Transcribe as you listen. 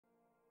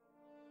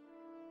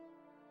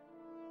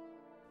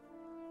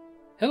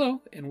Hello,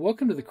 and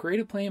welcome to the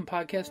Creative Playing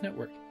Podcast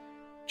Network.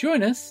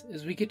 Join us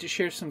as we get to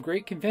share some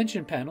great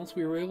convention panels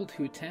we were able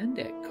to attend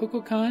at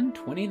CoKoCon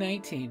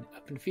 2019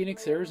 up in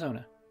Phoenix,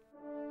 Arizona.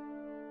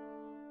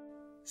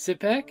 Sit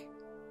back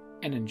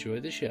and enjoy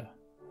the show.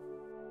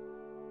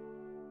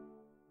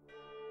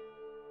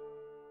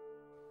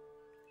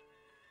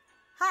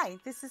 Hi,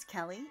 this is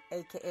Kelly,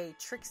 aka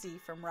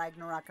Trixie from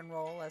Ragnarok and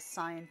Roll, a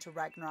Scion to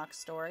Ragnarok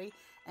story,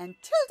 and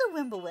Tilda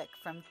Wimblewick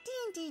from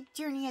D&D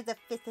Journey of the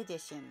 5th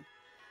Edition.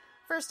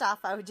 First off,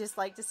 I would just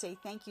like to say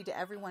thank you to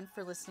everyone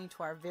for listening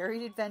to our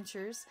varied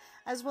adventures,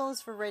 as well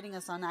as for rating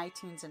us on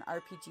iTunes and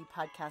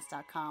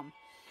RPGpodcast.com.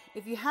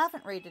 If you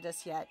haven't rated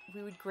us yet,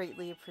 we would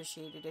greatly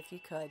appreciate it if you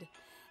could.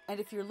 And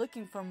if you're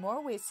looking for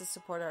more ways to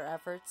support our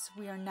efforts,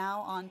 we are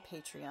now on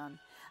Patreon,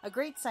 a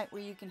great site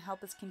where you can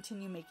help us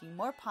continue making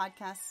more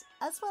podcasts,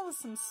 as well as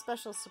some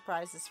special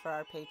surprises for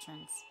our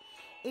patrons.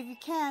 If you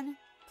can,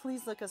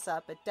 please look us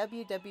up at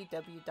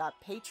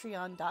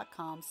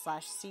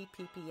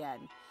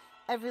www.patreon.com/cppn.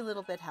 Every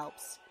little bit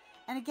helps.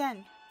 And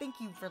again, thank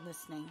you for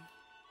listening.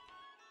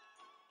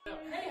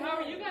 Hey, how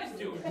are you guys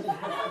doing?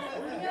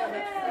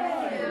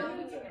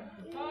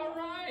 All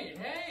right.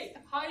 Hey,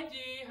 hi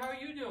Dee. How are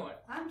you doing?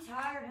 I'm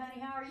tired, honey.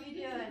 How are you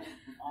doing?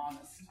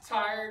 Honest.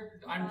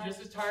 Tired. I'm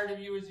just as tired of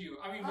you as you.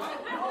 I mean,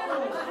 what?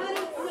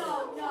 Honey,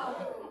 no.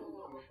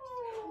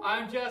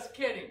 I'm just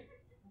kidding.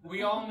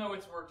 We all know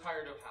we're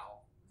tired of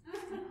Hal.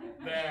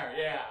 There,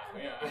 yeah.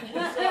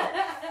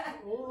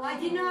 I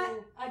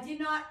did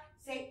not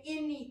say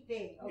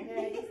anything,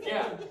 okay?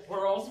 Yeah,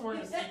 we're all sworn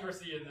to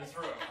secrecy in this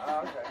room.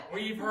 Okay.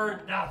 We've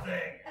heard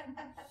nothing.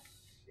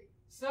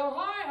 So,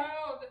 hi,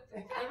 how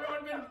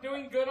everyone been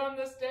doing good on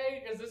this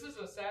day? Because this is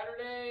a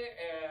Saturday,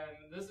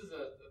 and this is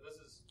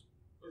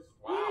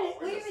wow.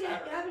 We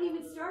haven't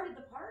even started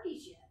the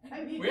parties yet.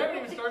 We haven't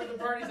even started the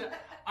parties yet.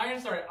 I am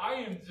sorry. I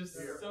am just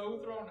so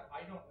thrown.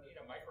 I don't need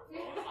a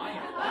microphone. I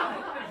am.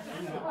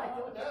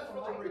 That's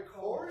for the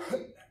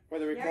recording. For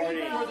the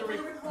recording. Oh,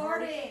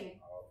 goody.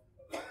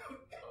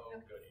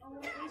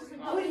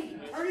 Oh,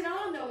 turn it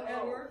on, though,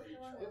 Edward.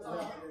 It's on.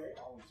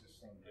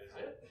 Is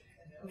it?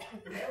 Is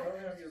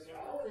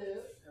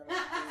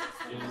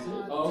Is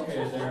it?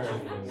 Okay, there it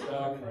is.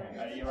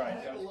 Okay. You're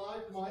right.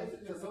 Live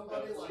mic to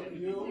somebody like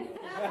you.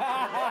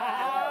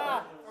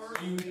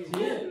 You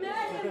did.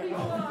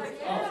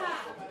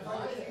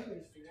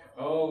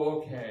 Oh,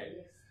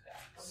 okay.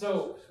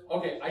 So,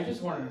 okay, I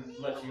just wanted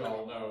to let you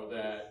all know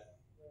that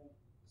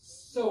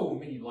so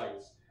many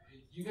lights.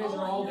 You guys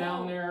are all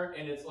down there,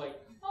 and it's like,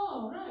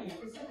 oh, right,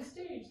 it's on the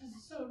stage. This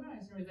is so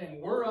nice and everything.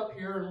 We're up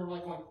here, and we're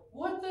like going,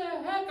 what the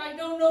heck? I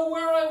don't know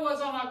where I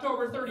was on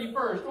October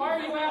 31st. Why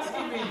are you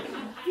asking me?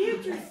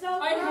 Future's so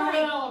bright. I have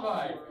an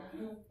alibi.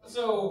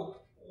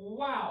 So,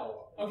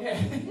 wow. Okay.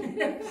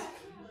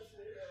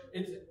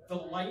 The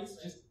lights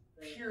just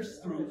pierce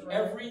through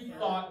every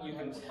thought you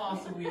can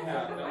possibly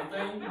have, don't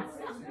they?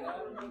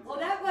 Well,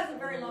 that wasn't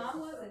very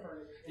long, was it?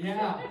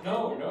 Yeah,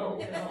 no.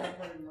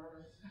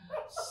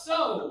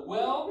 So,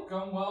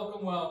 welcome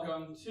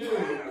to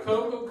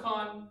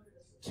CoKoCon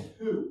 2.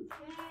 You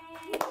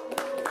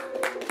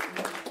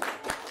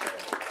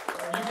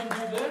can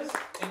do this,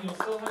 and you'll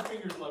still have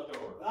fingers left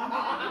over.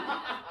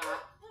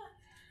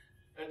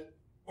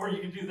 Or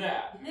you can do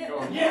that. And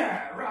go,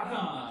 yeah, rock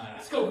on!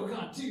 It's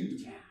CoKoCon 2.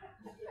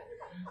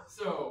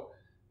 So,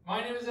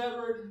 my name is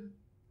Edward.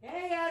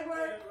 Hey,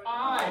 Edward.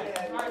 Hi.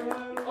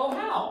 Oh,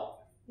 Hal.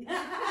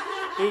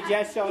 He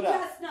just showed up. He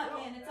just snuck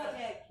in. It's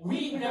okay.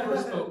 We never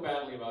spoke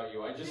badly about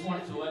you. I just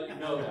wanted to let you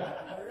know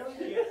that.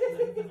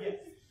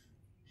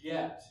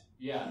 Yes.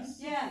 Yes.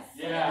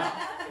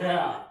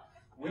 Yeah.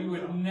 We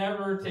would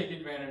never take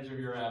advantage of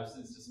your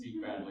absence to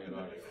speak badly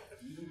about you.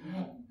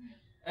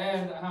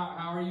 And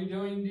how are you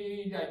doing,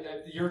 Dee?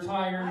 You're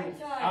tired. I'm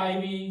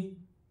tired.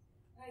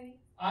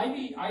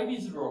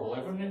 Ivy's adorable.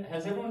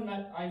 Has everyone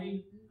met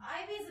Ivy?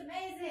 Ivy's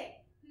amazing.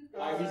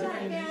 Ivy's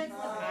amazing.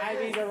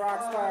 Ivy's a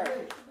rock star.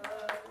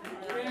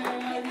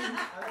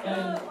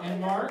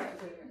 And Mark?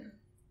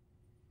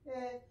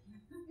 Okay,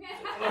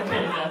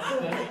 that's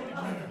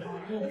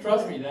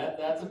trust me,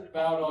 that's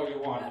about all you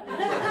want.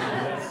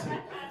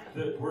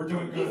 We're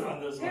doing good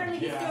on this one. Apparently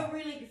he's still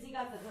reeling because he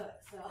got the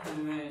hook. So.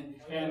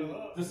 And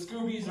the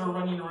Scoobies are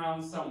running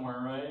around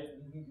somewhere, right?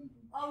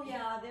 Oh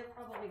yeah, they're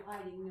probably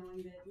hiding,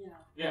 knowing that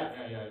Yeah.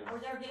 Or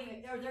they're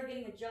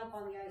getting a jump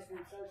on the ice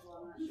cream social.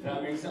 I'm not sure.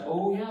 That makes sense.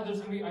 Oh yeah,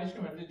 there's gonna be ice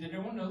cream. Did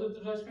everyone know that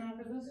there's ice cream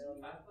after this?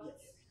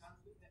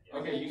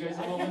 Okay, you guys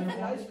have all been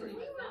there? Ice cream.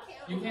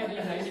 You can't eat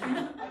ice cream?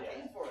 I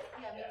paid for it.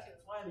 Yeah, me too.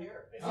 That's why I'm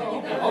here. Oh,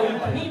 okay. Oh, you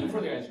paid for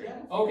the ice cream.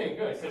 Okay,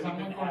 good. Because I'm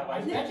going to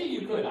actually,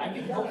 you could. I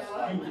can help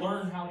you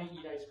learn how to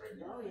eat ice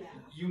cream. Oh yeah.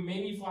 You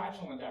may be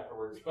flatulent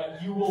afterwards,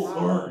 but you will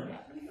learn.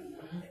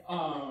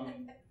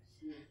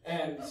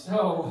 And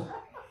so,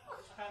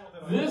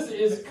 this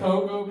is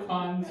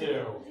CoKoCon 2.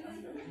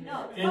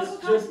 No, It's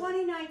CoKoCon just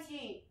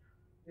 2019.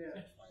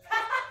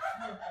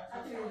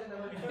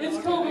 It's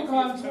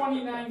CoKoCon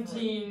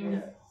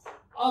 2019,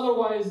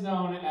 otherwise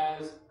known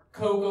as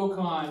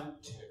CoKoCon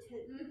 2.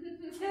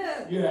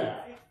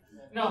 Yeah.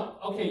 No,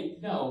 okay,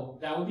 no,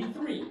 that would be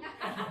 3.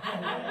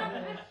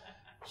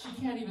 She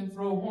can't even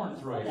throw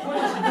horns right. What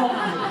is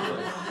wrong with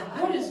this?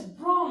 What is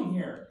wrong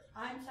here?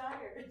 I'm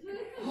tired.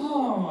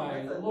 Oh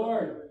my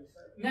Lord.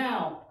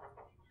 Now,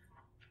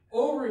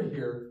 over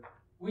here,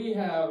 we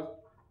have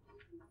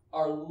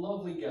our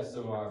lovely guest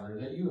of honor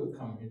that you have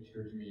come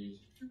here to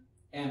meet,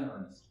 and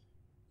Ernest.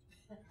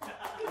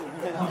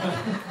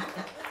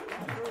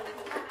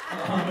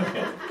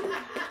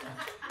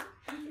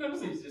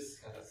 Notice he's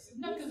just kind of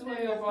snuck his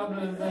way up on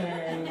the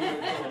thing.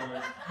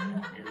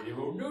 Maybe they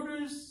won't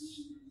notice.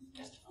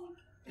 Guest of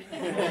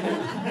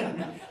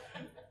honor.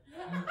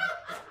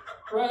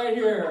 Right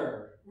here.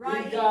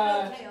 Right, We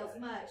got coattails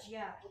much,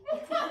 yeah.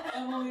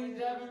 Emily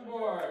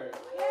Devenport.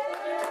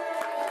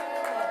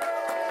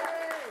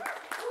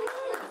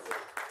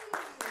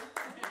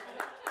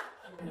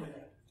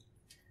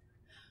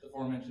 The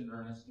aforementioned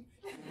Ernest.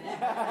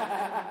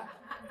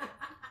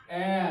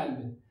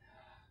 And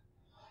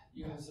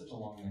you have such a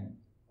long name.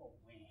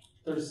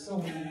 There's so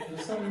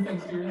many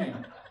things to your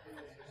name.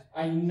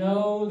 I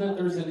know that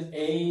there's an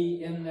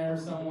A in there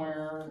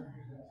somewhere.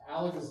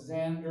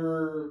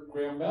 Alexander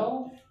Graham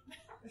Bell?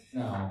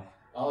 No.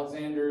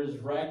 Alexander's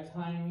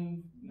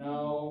Ragtime?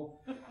 No.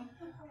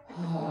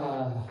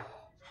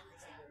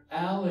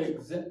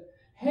 Alex.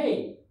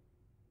 Hey,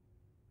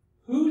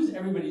 who's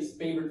everybody's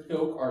favorite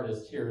folk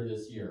artist here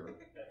this year?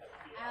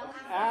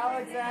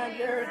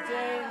 Alexander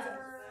James.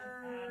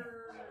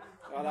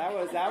 Oh,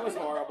 that was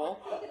horrible.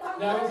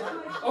 That was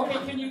okay.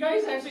 Can you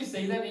guys actually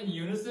say that in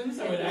unison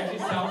so it actually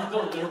sounds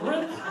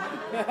deliberate?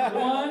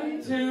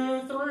 1,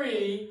 2,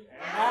 3.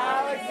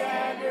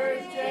 Alexander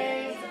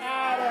James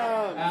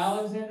Adams.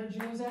 Alexander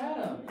James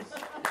Adams.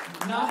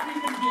 Not to be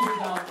confused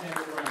with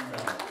Alexander Graham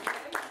Bell.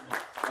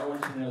 I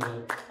want you to know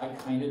that I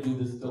kind of do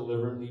this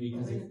deliberately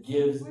because it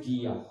gives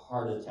Dee a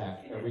heart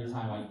attack every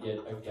time I get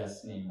a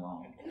guest name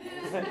wrong.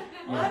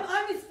 Yeah.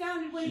 I'm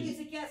astounded when he gets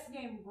a guest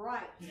name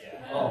right.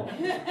 Oh,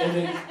 and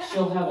then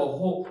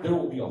there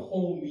will be a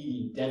whole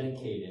meeting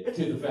dedicated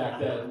to the fact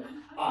that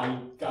I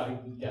got a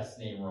guest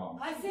name wrong.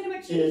 I sent him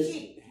a cheat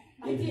sheet.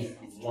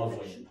 It's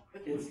lovely.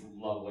 It's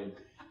lovely.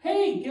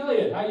 Hey,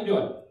 Gilead, how you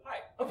doing?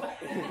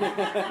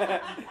 Hi.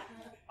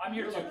 I'm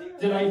here to.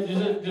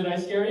 Did I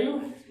scare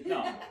you?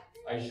 No.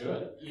 I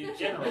should. You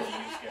generally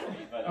scare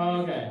me, but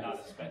okay. Not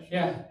especially.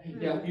 Yeah,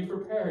 be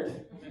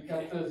prepared. We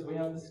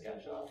have the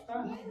sketch off.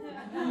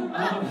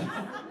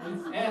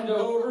 And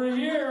over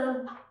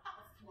here,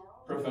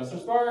 Professor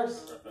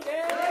Sparks. Yay!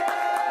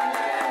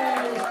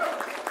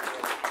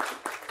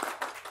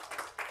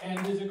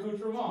 And his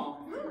accoutrement.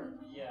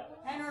 Yeah.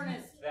 And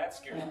Ernest. That's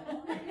scary.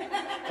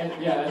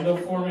 And the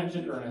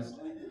aforementioned Ernest.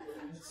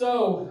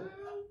 So,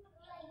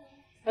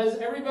 has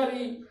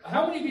everybody,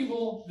 how many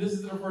people, this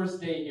is their first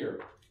day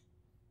here?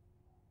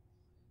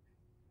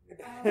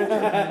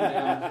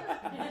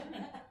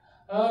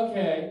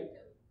 Okay.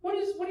 What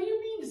do you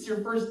mean it's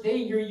your first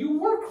day here? You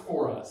work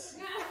for us.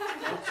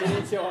 She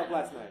didn't show up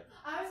last night.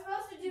 I was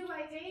supposed to do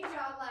my day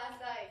job last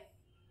night.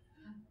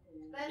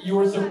 Then You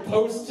were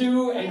supposed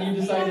to, and you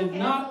decided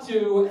not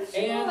to,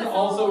 and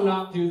also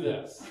not do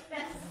this.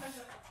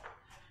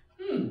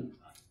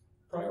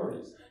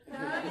 Priorities.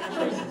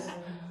 Choices.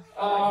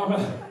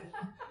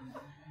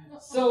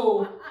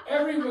 So,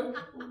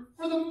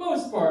 for the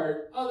most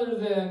part, other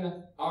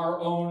than our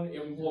own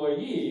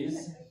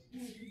employees,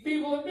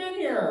 people have been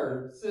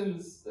here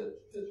since,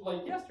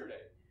 like,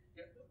 yesterday.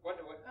 What?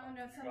 Oh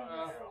no, some of us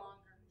are longer.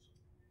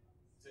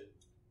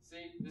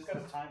 See, It's got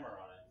a timer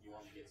on it. You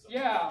want to get some?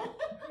 yeah.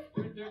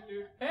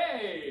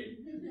 Hey!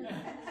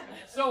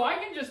 So I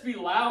can just be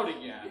loud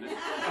again.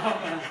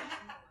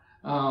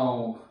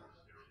 Oh,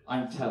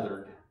 I'm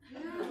tethered.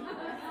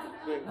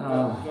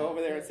 Go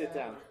over there and sit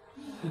down.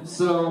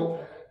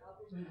 So,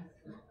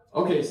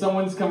 okay,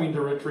 someone's coming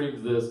to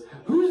retrieve this.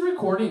 Who's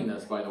recording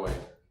this, by the way?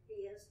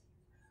 He is.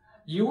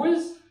 You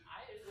is?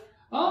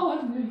 Oh,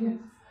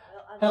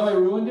 have I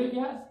ruined it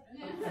yet?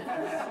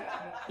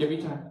 Give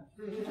me time.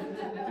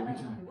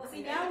 Well,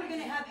 see, now we're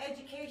going to have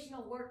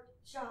educational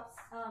workshops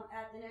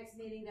at the next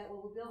meeting that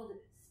we'll be able to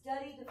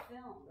study the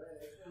film.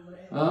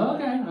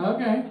 Okay.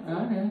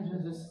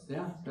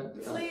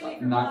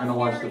 I'm not going to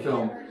watch the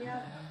film.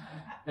 Yeah.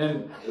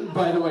 And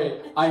by the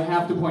way, I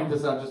have to point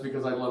this out just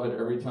because I love it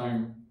every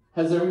time.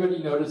 Has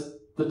everybody noticed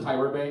the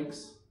Tyra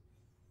Banks?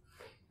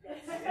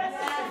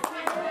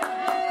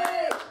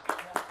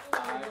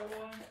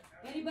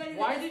 Anybody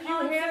Why did you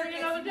hand me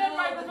another dead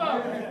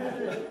microphone?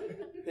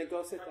 Then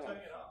go sit down.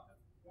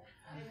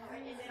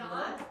 Is it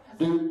on?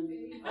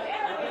 Dude.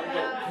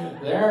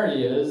 There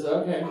he is.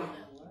 Okay.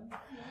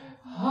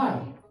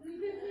 Hi.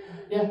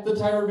 Yeah, the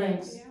Tyra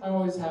Banks. I'm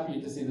always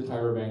happy to see the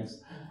Tyra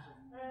Banks.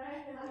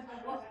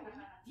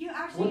 You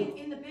actually,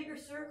 in the bigger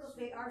circles,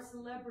 they are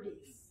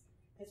celebrities.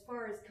 As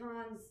far as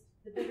cons,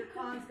 the bigger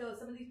cons go,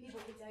 some of these people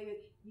can tell you,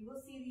 you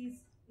will see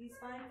these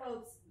fine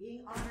folks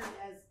being honored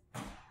as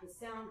the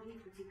sound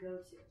people to go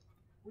to.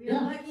 We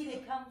are lucky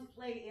they come to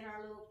play in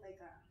our little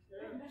playground.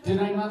 Did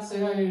I not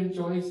say I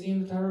enjoy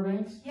seeing the Tyra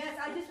Banks? Yes,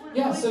 I just want to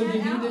Yeah, point so that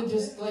you need out. to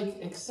just, like,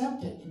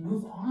 accept it and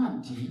move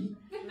on, Dee.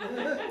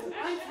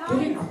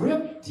 Get a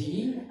grip,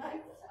 D.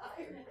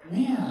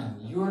 Man,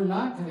 you're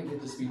not going to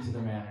get to speak to the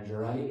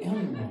manager. I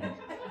am the manager.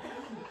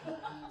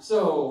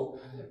 So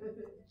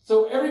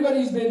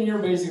everybody's been here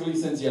basically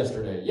since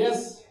yesterday.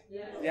 Yes?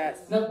 Yes.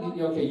 No,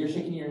 okay, you're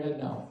shaking your head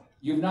no.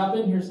 You've not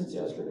been here since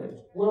yesterday.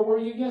 Where were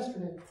you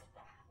yesterday?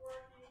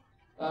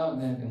 Oh,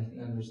 man,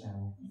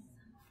 understandable.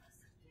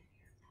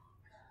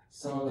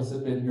 Some of us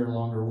have been here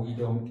longer. We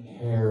don't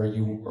care.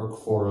 You work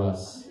for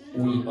us.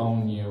 We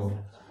own you.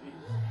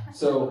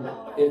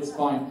 So it's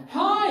fine.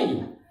 Hi!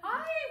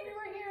 Hi, we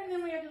were here and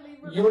then we had to leave.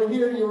 You were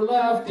here, you were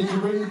left. Did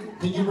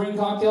you bring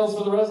cocktails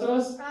for the rest of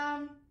us?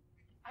 I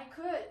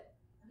could.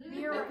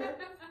 Beer. Okay.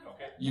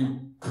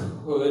 You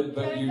could,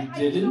 but you I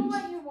didn't know didn't.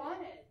 what you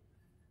wanted.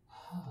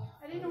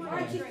 I didn't know what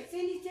Alright, you wanted.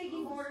 Cindy's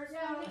taking orders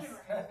now.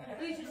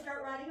 We should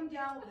start writing them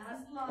down. We'll pass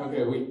them along.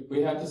 Okay,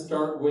 we have to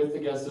start with the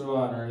guests of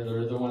honor.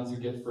 They're the ones who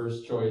get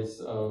first choice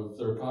of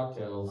their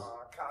cocktails.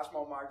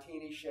 Cosmo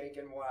Martini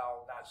shaken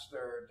well, not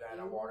stirred,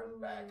 and a water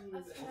back.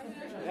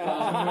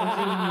 Cosmo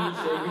Martini,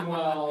 shaken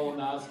well,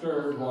 not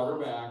stirred, water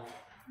back.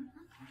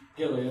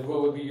 Gilead,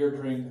 what would be your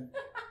drink?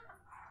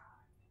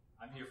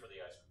 I'm here for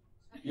the ice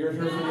cream. You're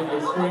here for the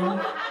ice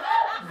cream?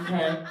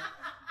 Okay.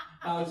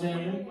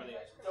 Alexander? For the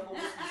ice cream.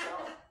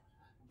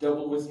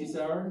 Double whiskey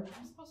sour?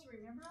 I'm supposed to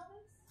remember all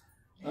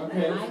this?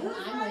 Okay. I'm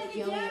with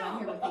Gilead. I'm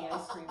here with the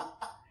ice cream.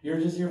 You're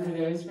just here for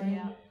the ice cream?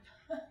 Yeah.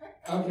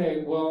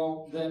 Okay,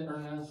 well, then,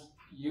 Ernest,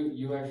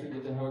 you actually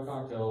get to have a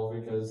cocktail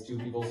because two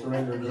people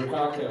surrendered their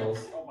cocktails.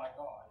 Oh my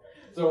god.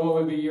 So what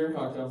would be your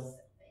cocktail?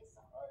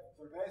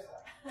 Cerveza.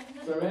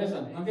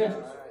 Cerveza. Okay. All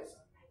right.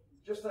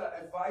 Just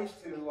advice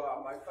to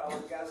my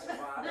fellow guests of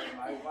honor.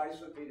 My advice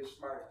would be to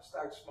start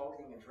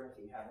smoking and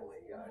drinking heavily.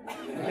 Yeah.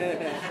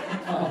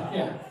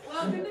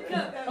 Welcome to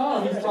CoKoCon.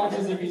 Oh, he talks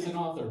as if he's an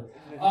author.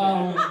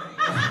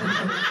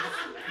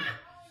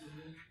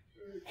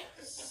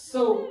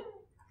 So,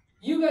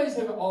 you guys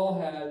have all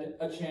had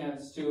a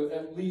chance to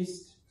at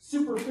least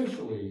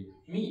superficially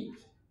meet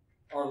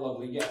our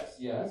lovely guests,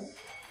 yes?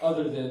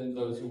 Other than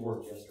those who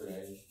worked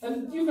yesterday.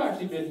 And you've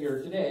actually been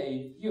here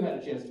today. You had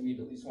a chance to meet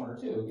at least one or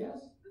two, yes?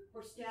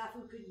 Or staff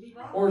who couldn't be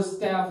bothered. Or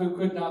staff who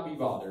could not be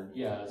bothered,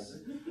 yes.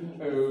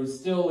 Who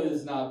still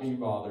is not being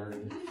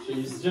bothered.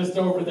 She's just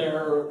over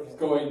there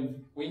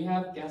going, we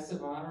have guests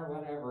of honor,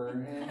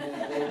 whatever.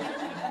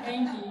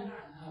 Thank you.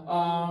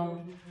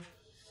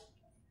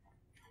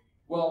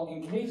 Well,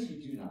 in case you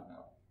do not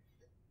know,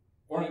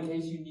 or in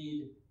case you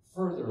need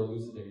further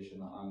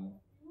elucidation on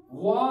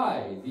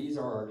why these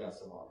are our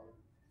guests of honor,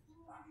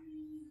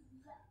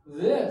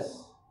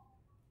 this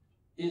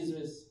is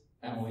Miss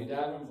Emily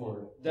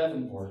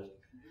Devenport.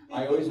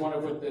 I always want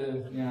to put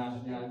the, yeah,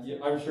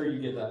 I'm sure you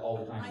get that all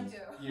the time. I do.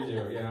 You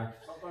do, yeah.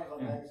 Sometimes on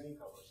Yeah. magazine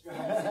covers.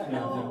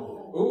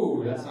 Yeah.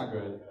 Ooh, that's not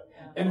good.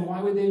 And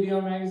why would they be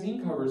on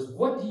magazine covers?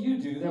 What do you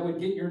do that would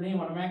get your name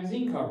on a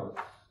magazine cover?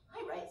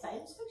 I write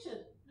science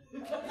fiction.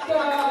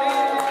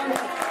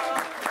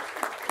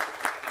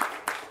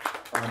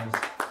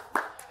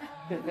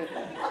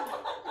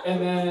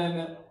 And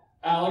then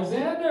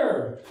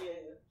Alexander,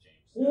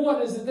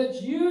 what is it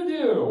that you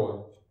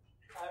do?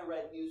 I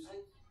write music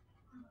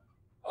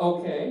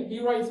Okay, he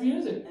writes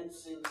music and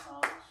sing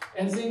songs.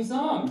 and sings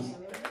songs.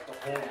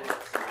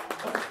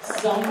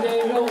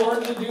 Someday he'll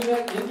learn to do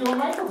that into a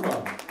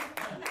microphone.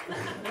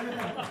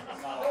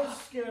 Don't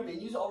scare me.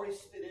 You already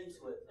spit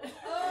into it.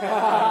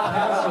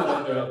 That's what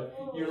I do it.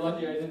 You're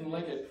lucky I didn't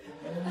lick it.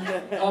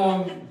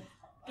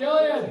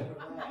 Gilead.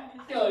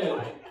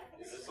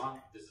 Is this on?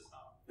 This is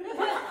not.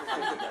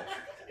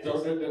 It's on.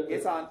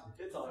 It's on.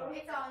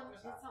 It's on.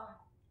 It's on.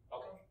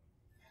 Okay.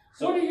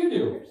 So what do you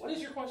do? What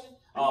is your question?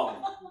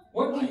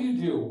 What do you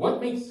do?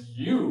 What makes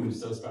you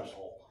so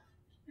special?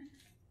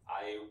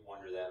 I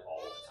wonder that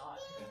all the time.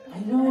 I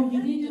know,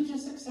 you need to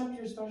just accept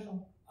you're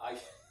special.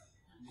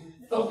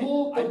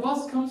 The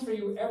bus comes for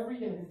you every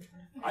day.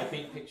 I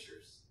paint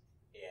pictures,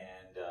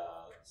 and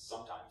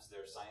sometimes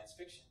they're science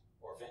fiction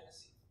or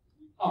fantasy.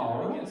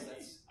 Oh,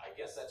 I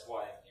guess that's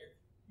why I'm here.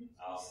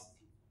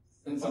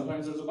 and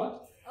sometimes there's a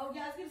but. Oh,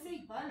 yeah, I was going to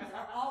say buns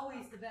are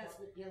always the best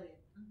with Gilead.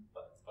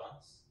 But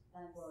buns.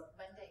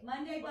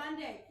 Monday.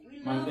 We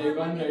love Monday, our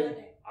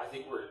Monday. I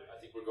think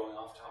we're going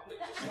off topic.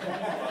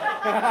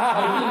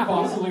 I think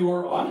possibly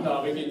we're on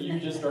topic and you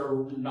just are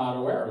not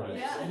aware of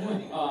it.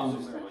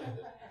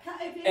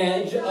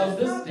 Edge of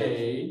the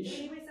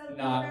stage,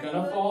 not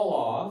gonna fall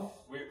off.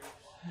 We're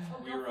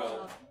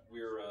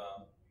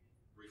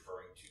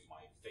referring to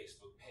my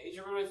Facebook page.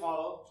 Everybody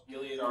follow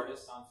Gilead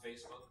Artists on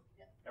Facebook.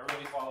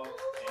 Everybody follow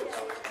James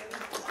Alexander.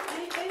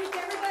 And if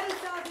everybody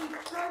saw the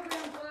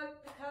program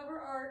book, the cover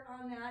art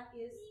on that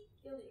is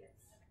Gilead's.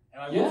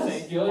 And I will Yes,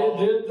 say, Gilead follow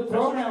did the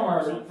program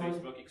Professor art. on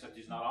Facebook, except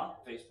he's not on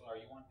Facebook. Are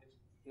you on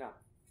Facebook? No.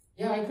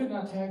 Yeah, I could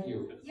not tag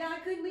you. Yeah,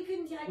 we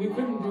couldn't tag We you.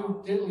 couldn't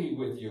do diddly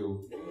with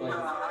you. Like,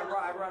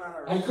 I run on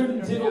a. I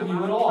couldn't diddle you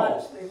at I'm all. trying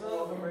to stay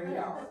below the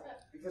radar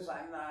because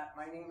I'm not.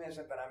 My name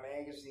isn't been on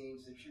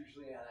magazines. It's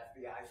usually on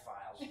FBI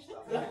files and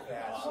stuff like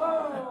that.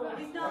 Whoa,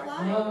 he's not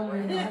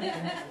lying.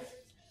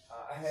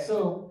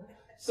 So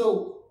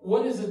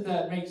what is it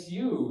that makes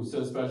you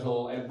so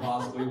special and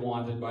possibly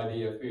wanted by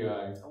the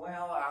FBI?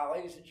 Well,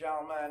 ladies and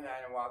gentlemen,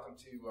 and welcome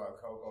to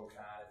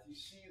CoKoCon. If you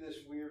see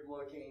this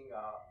weird-looking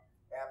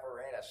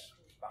apparatus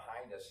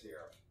behind us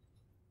here,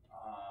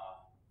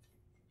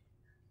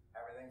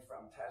 everything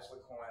from Tesla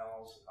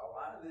coils, a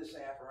lot of this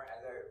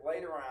apparatus,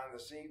 later on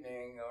this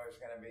evening, there's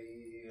going to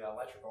be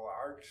electrical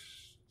arcs,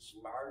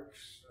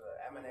 sparks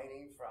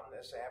emanating from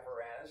this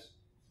apparatus,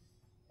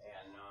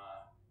 and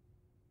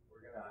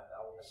we're going to,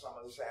 some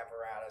of this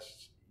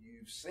apparatus,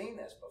 you've seen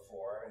this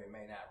before, and you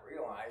may not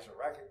realize or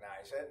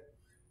recognize it.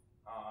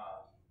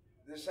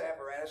 This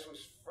apparatus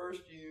was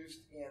first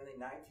used in the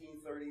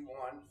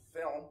 1931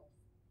 film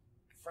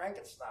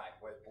Frankenstein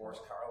with Boris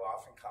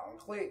Karloff and Colin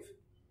Cleave.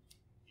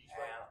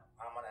 And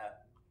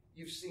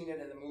you've seen it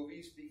in the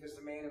movies because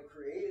the man who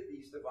created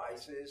these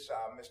devices,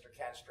 Mr.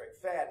 Ken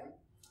Strickfaden,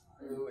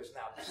 who is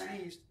now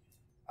deceased,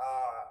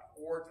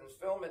 worked in the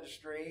film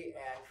industry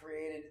and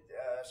created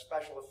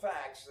special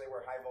effects. They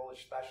were high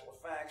voltage special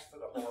effects for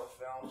the horror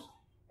films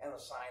and the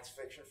science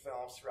fiction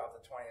films throughout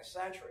the 20th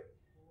century.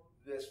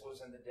 This was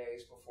in the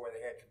days before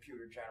they had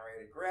computer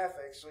generated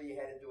graphics, so you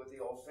had to do it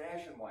the old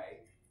fashioned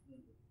way,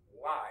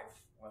 live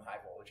with high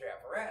voltage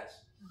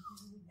apparatus.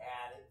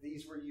 And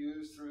these were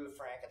used through the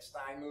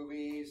Frankenstein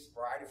movies,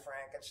 Bride of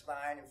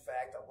Frankenstein. In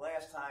fact, the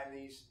last time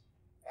these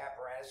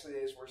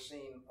apparatuses were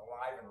seen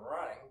alive and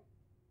running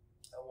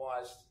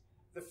was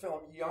the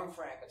film Young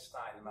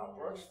Frankenstein, the Mel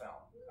Brooks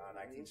film,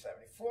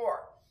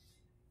 1974.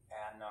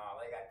 And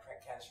they got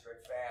Ken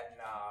Strickfaden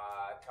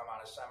come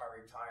out of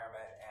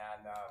semi-retirement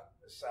and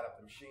set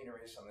up the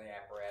machinery, some of the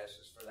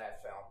apparatuses for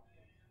that film.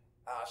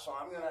 So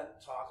I'm going to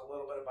talk a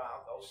little bit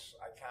about those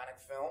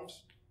iconic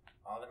films.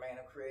 The man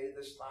who created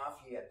this stuff,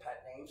 he had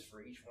pet names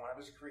for each one of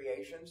his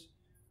creations.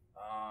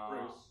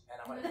 Bruce. And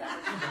I'm going to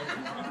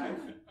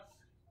demonstrate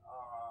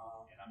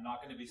And I'm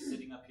not going to be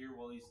sitting up here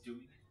while he's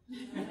doing it.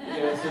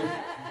 Yes,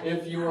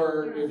 if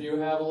you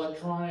have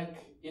electronic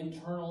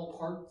internal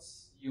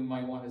parts, you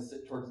might want to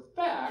sit towards the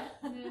back.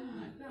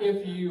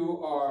 If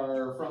you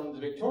are from the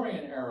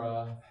Victorian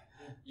era,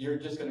 you're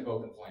just going to go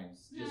up in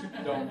flames. Just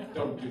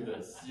don't do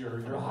this.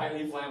 You're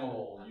highly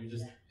flammable. You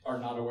just are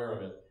not aware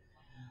of it.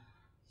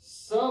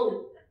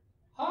 So,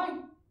 hi.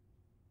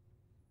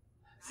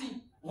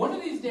 See, one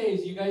of these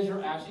days, you guys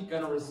are actually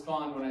going to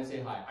respond when I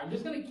say hi. I'm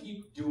just going to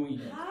keep doing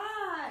it.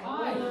 Hi.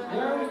 Hi.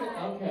 There we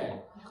go.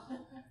 Okay.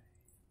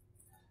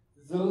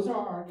 Those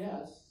are our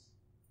guests.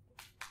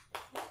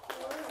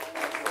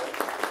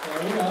 There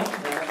we go.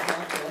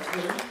 That's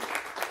good.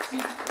 See,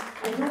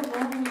 I don't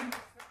normally.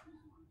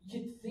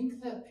 You'd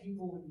think that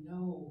people would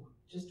know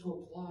just to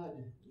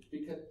applaud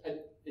because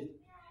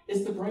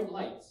it's the bright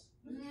lights.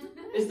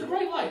 It's the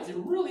bright lights. It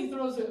really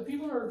throws it.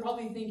 People are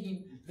probably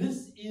thinking,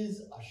 this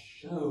is a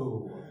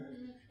show.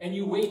 And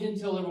you wait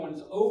until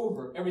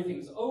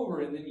everything's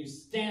over, and then you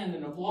stand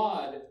and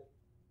applaud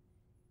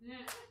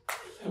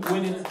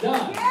when it's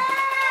done.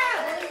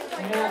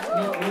 Yeah,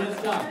 no, when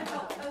it's done.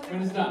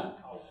 When it's done.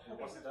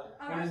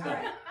 When it's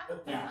done.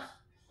 Yeah.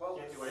 well,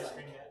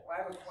 I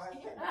have a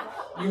question.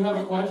 You have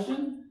a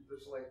question?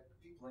 There's like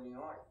people in the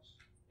audience.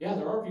 Yeah,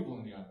 there are people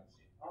in the audience.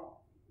 Oh,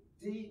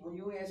 Dee, when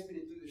you asked me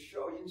to do the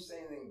show, you didn't say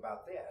anything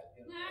about that.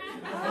 You know?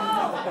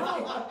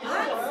 Oh,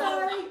 I'm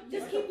sorry.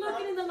 Just keep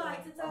looking in the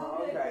lights. It's all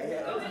good.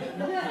 Okay,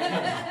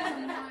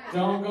 yeah.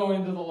 Don't go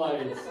into the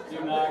lights.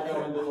 Do not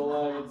go into the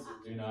lights.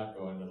 Do not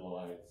go into the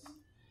lights.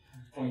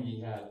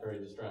 Pointy hat, very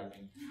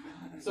distracting.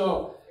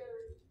 So,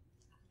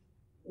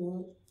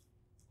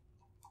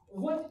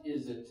 what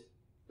is it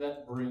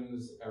that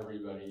brings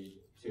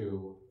everybody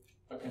to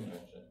a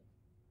convention?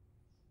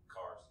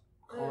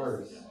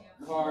 Cars.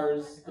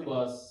 Cars, the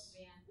bus.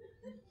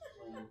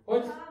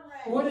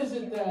 What is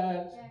it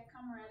that...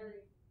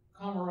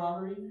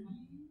 Camaraderie?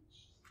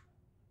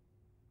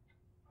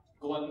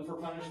 Glutton for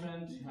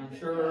punishment, I'm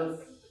sure.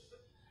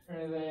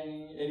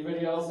 Anything?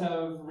 Anybody else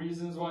have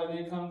reasons why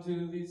they come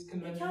to these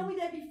conventions? They told me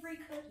there'd be free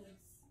cookies.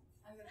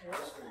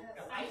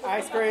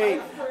 Ice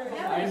cream.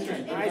 Ice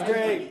cream. Ice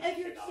cream. If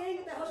you're staying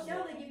at the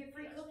hotel, they give you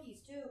free cookies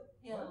too.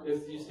 Yeah.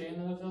 If you stay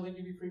in the hotel, they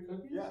give you free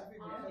cookies? Yeah.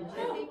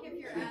 I think if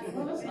you're at a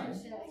Oh, that's convention,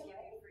 nice. they give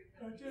you free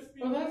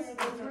cookies. Well, that's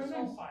very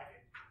nice.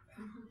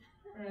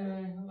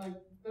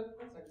 That's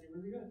actually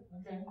really good.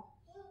 Okay.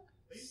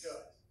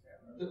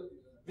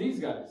 These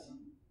guys.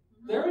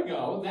 There we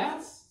go.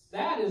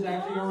 That is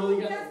actually a really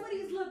good. That's what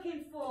he's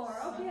looking for.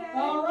 Okay.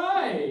 All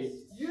right.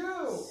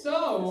 You.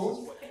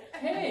 So,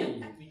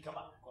 hey,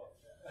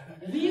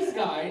 these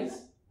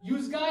guys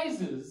use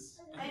guises.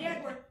 And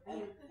Edward.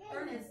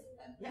 Ernest.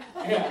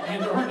 Yeah,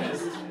 and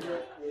Ernest.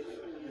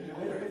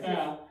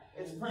 Yeah.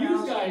 It's Use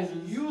pronounced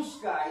guises. Use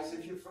guys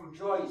if you're from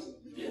Jersey.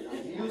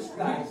 Use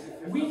guys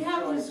if you're We from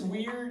have Jersey. this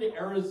weird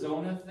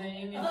Arizona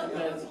thing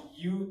that's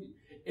you.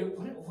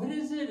 What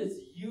is it? It's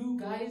you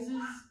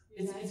guises.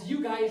 It's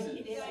you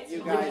guises.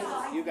 You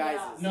guys.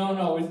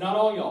 No, it's not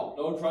all y'all.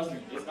 No, trust me,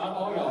 it's not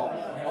all y'all.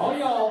 All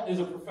y'all is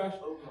a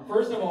professional.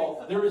 First of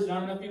all, there is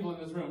not enough people in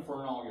this room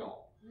for an all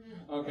y'all.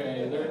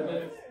 Okay,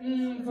 they're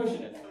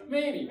pushing it.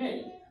 Maybe.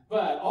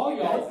 But all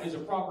y'all is a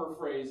proper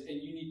phrase,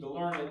 and you need to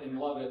learn it and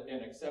love it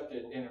and accept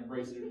it and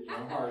embrace it in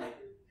your heart.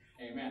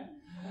 Amen.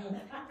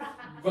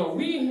 But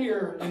we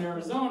here in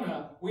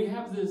Arizona, we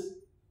have this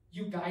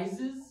you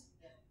guyses,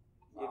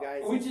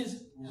 which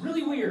is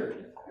really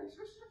weird.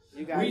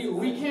 You guys.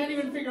 We can't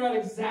even figure out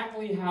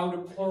exactly how to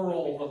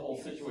plural the whole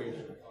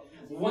situation.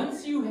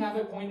 Once you have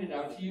it pointed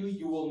out to you,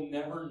 you will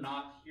never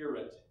not hear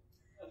it.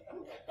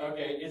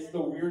 Okay, it's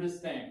the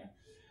weirdest thing.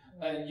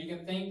 And you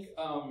can think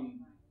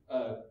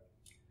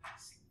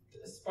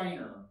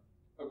Spiner,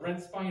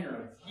 Brent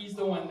Spiner, he's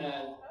the one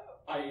that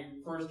I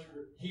first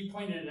heard. He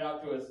pointed it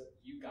out to us,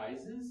 you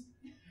guyses?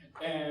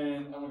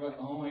 And I'm like,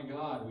 oh my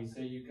God, we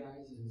say you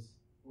guyses.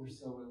 We're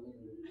so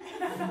illiterate.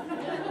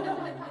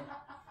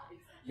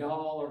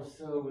 Y'all are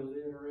so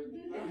illiterate.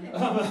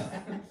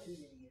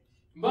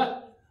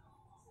 But,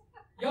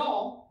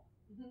 y'all,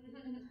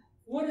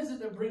 what is it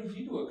that brings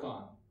you to a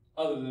con,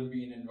 other than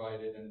being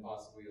invited and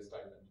possibly a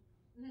stipend?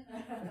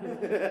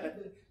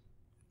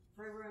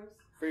 Free rooms.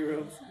 Free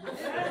rooms.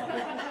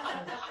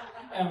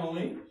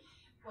 Emily?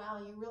 Wow,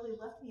 you really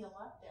left me a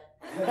lot there.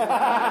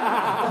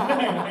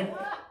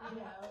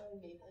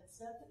 It's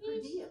not the per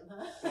diem,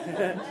 huh?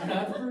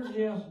 Not the per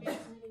diem.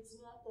 It's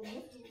not the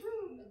nifty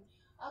room.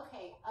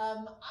 Okay, I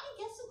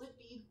guess it would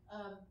be,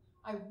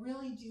 I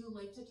really do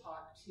like to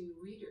talk to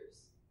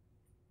readers.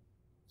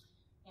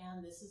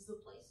 And this is the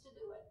place to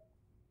do it.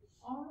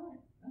 All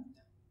right.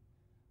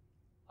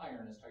 Hi,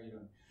 Ernest. How you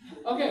doing?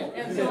 Okay,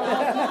 and so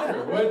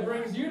Alexander, what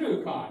brings you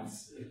to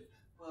cons?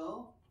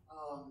 Well,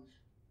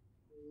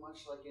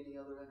 much like any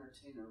other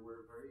entertainer,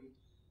 we're very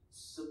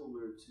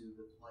similar to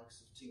the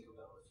likes of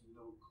Tinkerbell. If you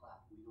don't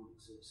clap, we don't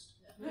exist.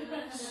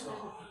 So,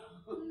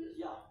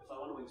 yeah, if I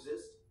want to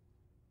exist,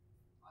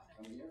 I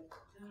come here.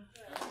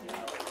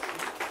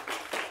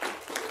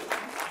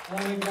 Oh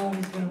my God,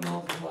 he's going to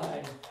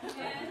multiply.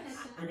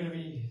 We're going to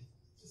be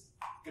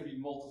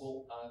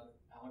multiple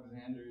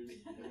Alexanders.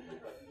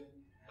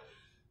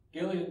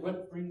 Gilead,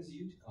 what brings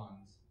you to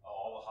cons? Oh,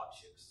 all the hot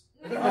chicks.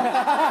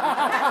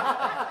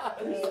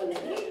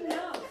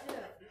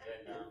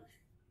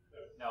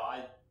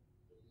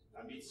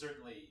 I mean,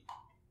 certainly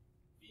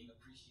being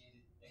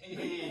appreciated.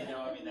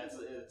 I mean,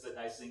 it's a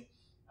nice thing.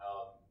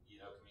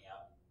 Coming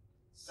out,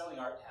 selling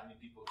art, having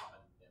people come and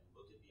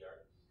look at the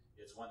art.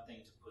 It's one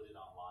thing to put it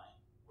online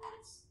where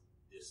it's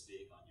this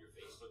big on your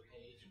Facebook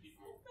page and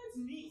people, that's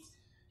neat.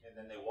 And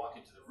then they walk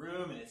into the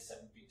room and it's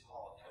 7 feet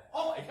tall. And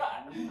oh my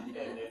God!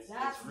 And it's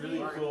really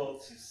cool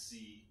to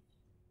see,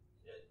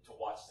 to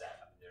watch that.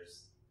 I mean,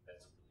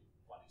 that's a really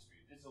fun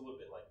experience. It's a little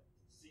bit like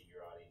seeing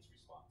your audience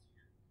respond to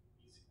your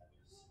music.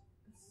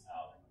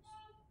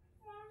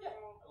 Yeah,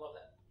 I love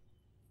that.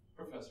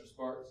 Professor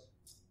Sparks?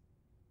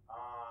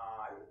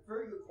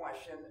 Very good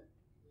question.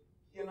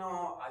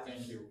 I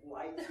just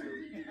like to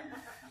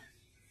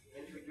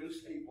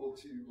introduce people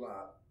to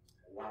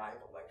live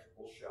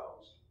electrical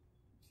shows.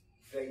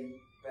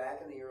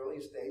 Back in the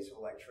earliest days of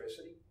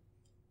electricity,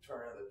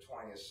 turn of the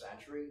 20th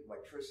century,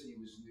 electricity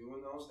was new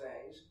in those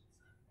days,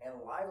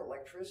 and live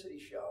electricity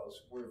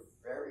shows were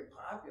very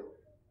popular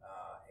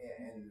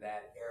in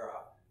that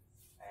era.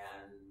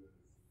 And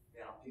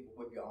people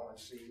would go and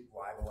see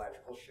live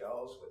electrical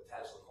shows with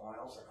Tesla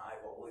coils and high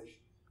voltage,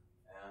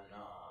 and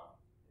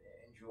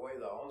enjoy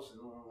those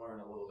and learn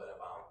a little bit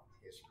about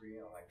history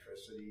and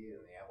electricity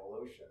and the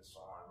evolution.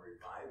 So I'm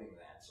reviving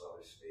that, so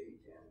to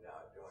speak, and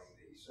doing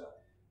these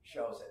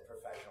shows at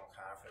professional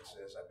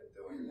conferences. I've been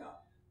doing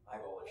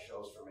high voltage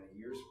shows for many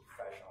years at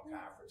professional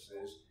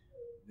conferences.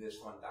 This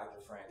one,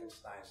 Dr.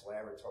 Frankenstein's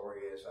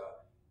Laboratory, is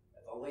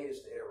the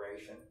latest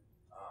iteration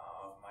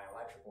of my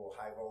electrical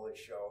high voltage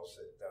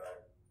shows at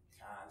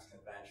cons,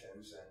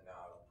 conventions, and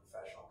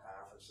professional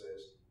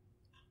conferences.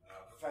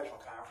 Professional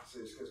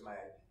conferences, because my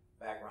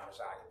background is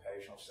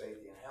occupational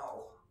safety and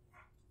health,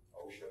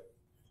 OSHA.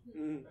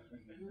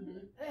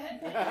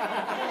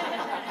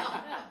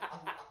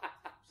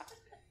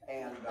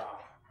 And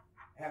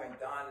having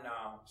done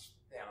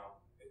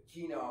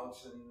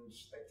keynotes and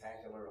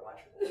spectacular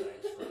electrical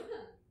things for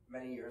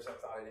many years, I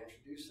thought I'd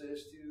introduce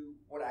this to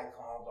what I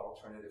called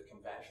alternative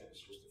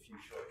conventions just a few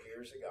short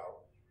years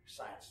ago.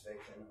 Science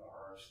fiction,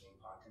 horror,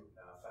 steampunk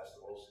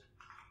festivals,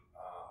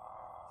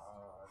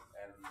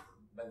 and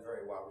been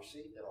very well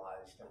received at a lot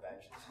of these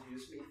conventions. And you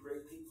just meet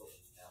great people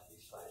at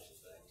these types of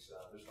things.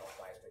 There's no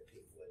plastic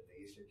people at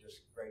these. They're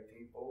just great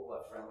people,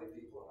 friendly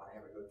people who want to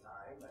have a good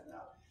time, and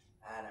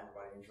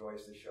everybody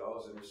enjoys the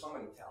shows. And there's so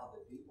many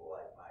talented people,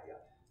 like my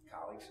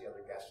colleagues, the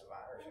other guests of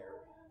honor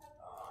here,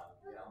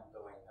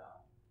 doing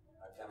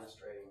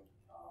demonstrating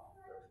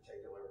their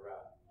particular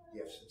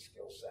gifts and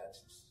skill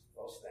sets and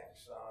those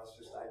things.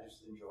 I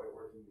just enjoy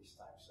working these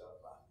types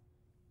of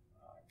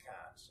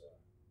cons.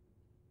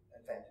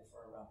 And thank you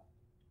for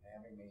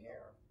having me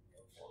here.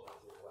 Look forward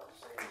to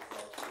seeing you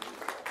folks.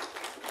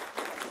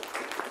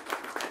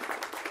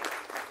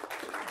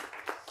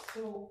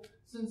 So,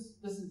 since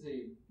this is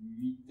a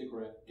meet the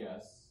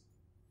guests,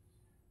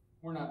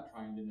 we're not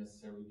trying to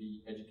necessarily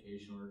be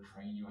educational or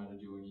train you how to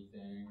do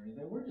anything or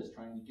anything. We're just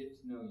trying to get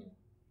to know you.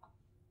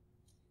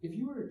 If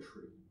you were a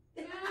tree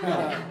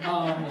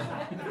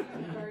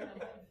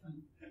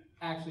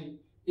Actually,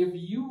 if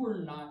you were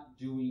not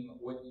doing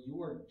what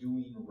you are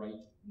doing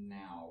right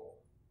now,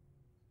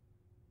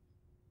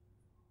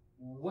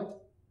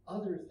 what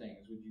other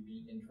things would you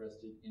be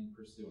interested in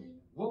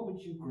pursuing? What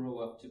would you grow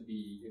up to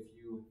be if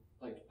you,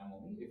 like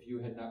Emily, if you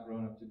had not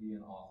grown up to be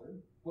an author?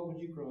 What would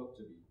you grow up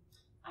to be?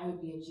 I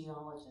would be a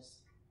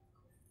geologist.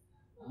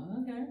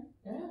 Okay,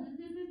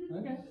 yeah,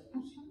 okay.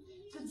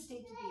 Good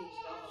state to be a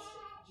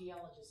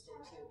geologist in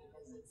too,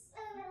 because it's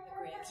the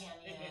Grand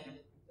Canyon,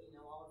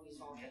 all of these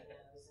volcanoes,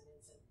 and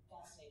it's a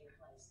fascinating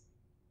place.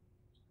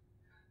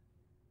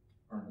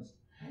 Ernest.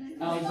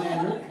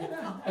 Alexander.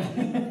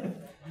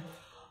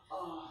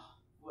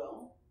 Well,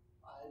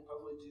 I'd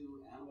probably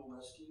do animal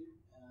rescue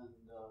and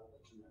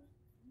veterinary.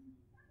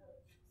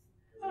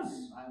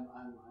 I'm a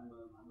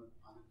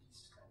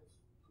beast kind of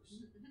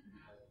person.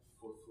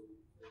 For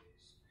food.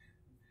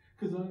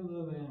 Because I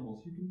love animals.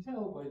 You can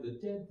tell by the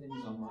dead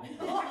things on my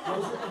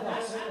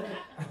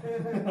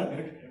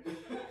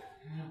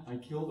I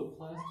killed a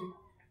plastic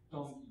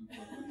donkey.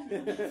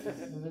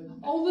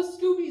 Oh, the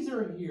Scoobies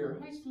are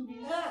here. Hi,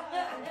 Scoobies.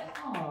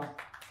 Aw.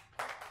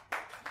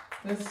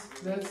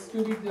 That's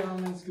Scooby-Dum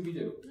and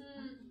Scooby-Doo.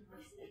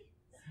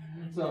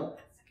 So,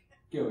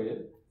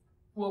 Gilead,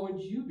 what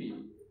would you be?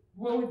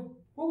 What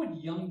would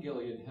young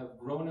Gilead have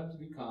grown up to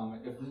become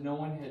if no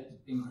one had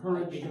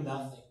encouraged him?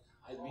 Nothing.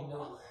 I'd be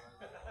nowhere.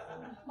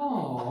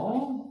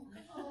 Oh.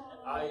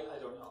 I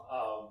don't know.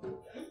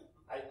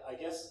 I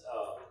guess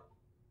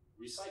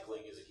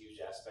recycling is a huge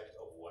aspect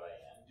of what I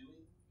am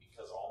doing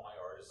because all my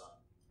art is on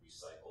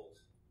recycled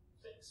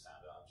things,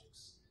 found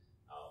objects.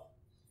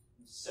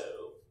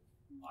 So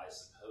I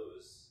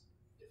suppose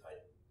if I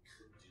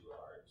could do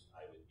art,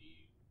 I would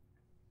be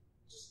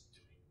just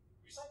doing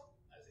recycling.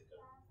 I think,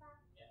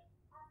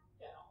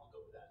 yeah, I'll go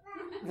with that.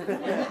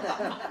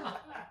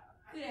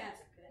 Good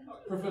answer.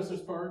 Professor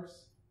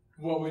Sparks,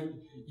 what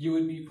would you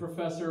would be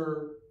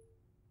Professor?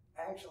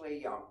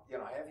 Actually, I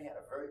have had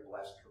a very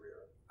blessed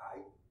career.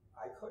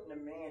 I couldn't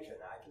imagine.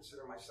 I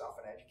consider myself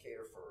an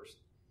educator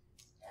first,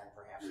 and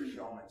perhaps a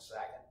showman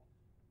second.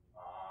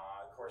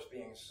 Of course,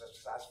 being a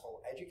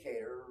successful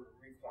educator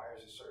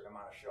requires a certain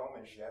amount of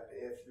showmanship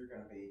if you're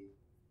going to be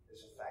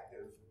as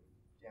effective.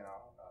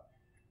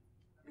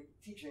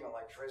 Teaching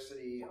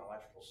electricity and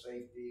electrical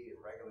safety and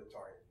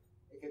regulatory,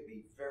 it could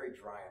be very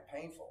dry and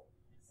painful.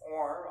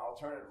 Or,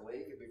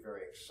 alternatively, it could be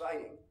very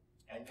exciting.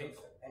 And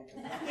painful. And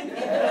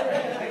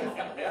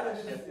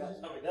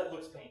that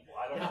looks painful.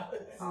 I don't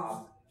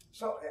know.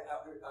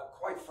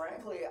 Quite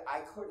frankly, I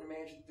couldn't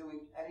imagine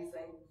doing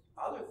anything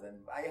other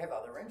than, I have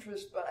other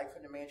interests, but I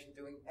couldn't imagine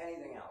doing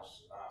anything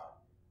else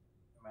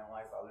in my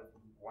life other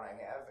than what I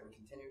have and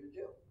continue to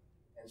do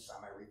in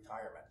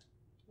semi-retirement,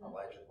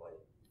 allegedly.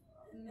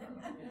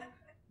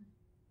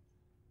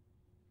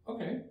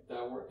 Okay,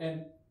 that worked.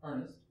 And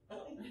Ernest,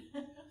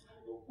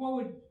 what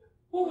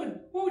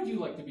would you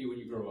like to be when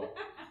you grow up?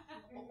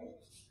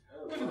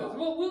 Look at this.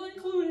 Well, we'll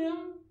include him.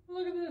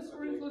 Look at this.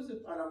 We're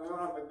inclusive. I don't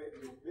know.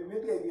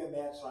 Maybe I'd be a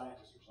mad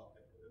scientist or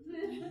something.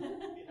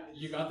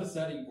 You got the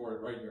setting for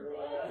it right here.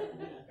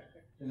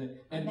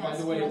 And by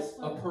the way,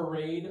 a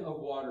parade of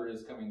water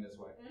is coming this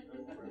way.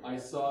 I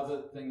saw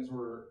that things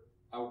were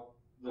out,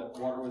 that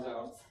water was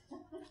out.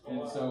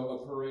 And so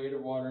a parade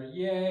of water.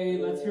 Yay,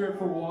 let's hear it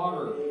for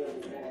water.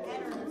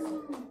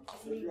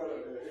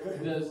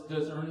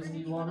 Does Ernest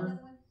need water?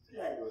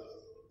 Because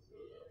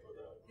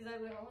I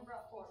only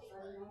brought 4.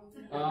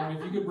 If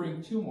you could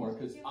bring 2 more,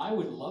 because I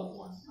would love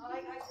one.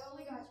 I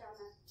only got you on that.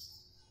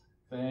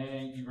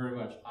 Thank you very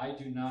much. I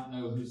do not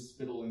know whose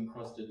spittle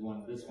encrusted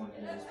one this one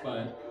is,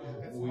 but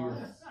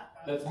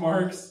that's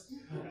Mark's.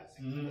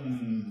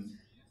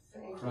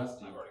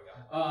 Crusty.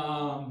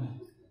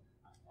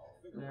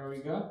 There we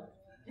go.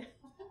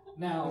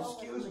 Now,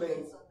 excuse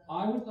me.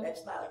 I would.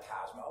 That's not a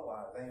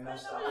Cosmo. They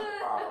messed up.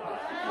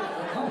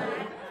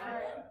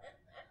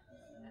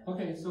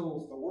 Okay,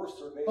 so the worst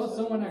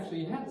someone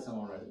actually had some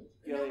already.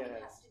 Gilead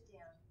passed it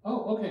down.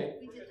 Oh, okay.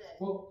 We did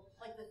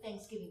like the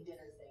Thanksgiving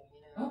dinner thing,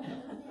 Okay.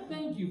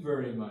 Thank you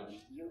very much.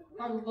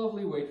 Our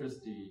lovely waitress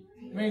D.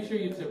 Make sure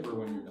you tip her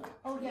when you're done.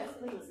 Oh, yes,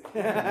 please.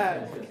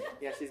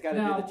 Yeah, she's got to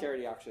do the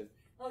charity auction.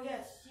 Oh,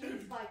 yes, she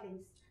needs to buy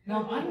things.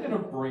 Now, I'm going to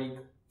break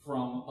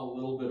from a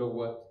little bit of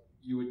what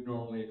you would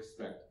normally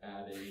expect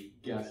at a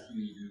guest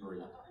meet and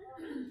greet.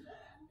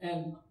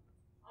 And,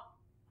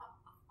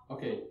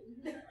 okay,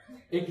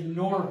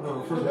 ignore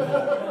her for the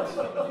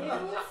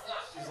moment.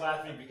 She's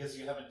laughing because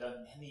you haven't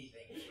done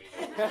anything.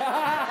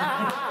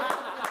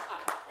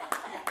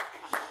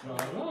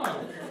 Shut up.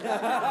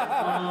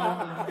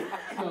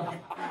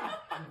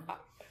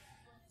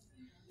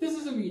 This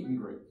is a meet and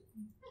greet.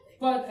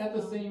 But at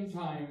the same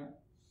time,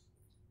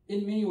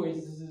 in many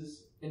ways, this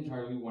is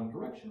entirely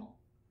one-directional.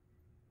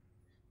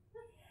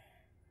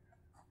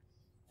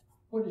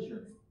 What is your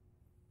name?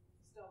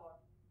 Stella.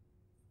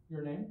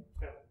 Your name?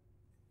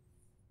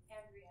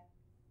 Andrea.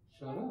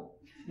 Shut up.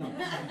 No.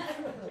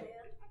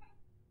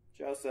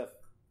 Joseph.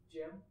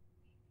 Jim?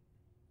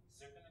 Is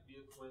there going to be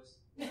a quiz?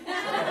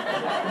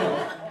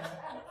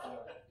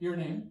 Your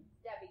name?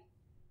 Debbie.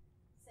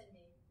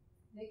 Cindy.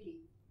 Nikki.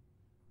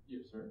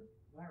 You, sir.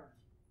 Larry.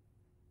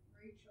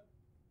 Rachel.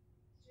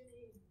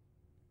 Janine.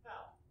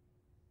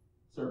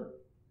 Sir.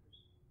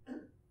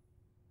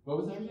 What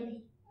was that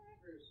again?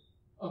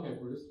 Okay,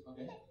 Bruce.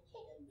 Okay.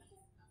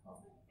 Oh.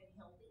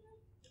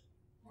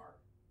 Mark.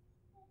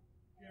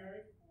 Gary.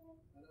 I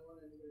don't want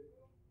anybody.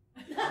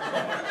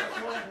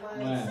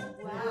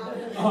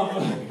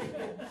 Len.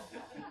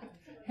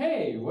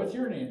 Hey, what's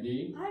your name,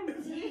 Dee? I'm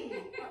Dee.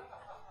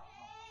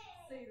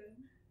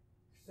 Satan.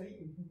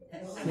 Satan.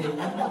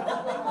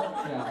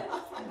 Yeah.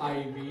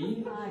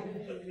 Ivy.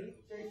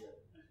 Jason.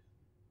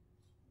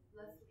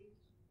 Leslie.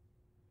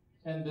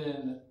 And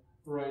then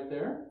right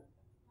there.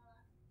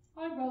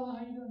 Hi, Bella.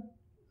 How you doing?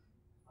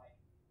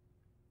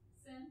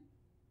 Sin.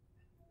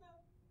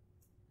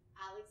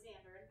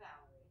 Alexander and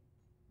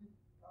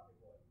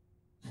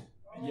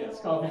Valerie.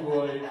 Yes, Coffee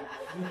Boy.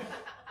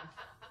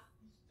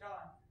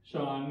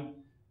 Sean.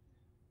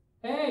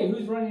 Hey,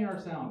 who's running our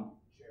sound?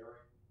 Jerry.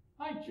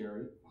 Hi,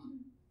 Jerry.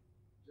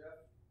 Jeff.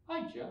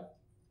 Hi, Jeff.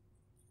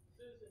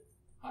 Susan.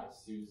 Hi,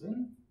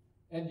 Susan.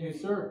 And you,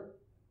 sir?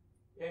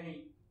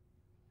 Penny.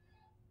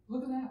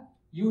 Look at that.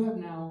 You have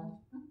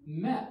now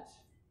met.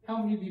 How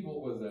many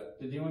people was that?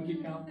 Did anyone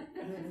keep count?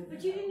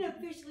 But you didn't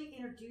officially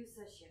introduce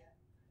us yet.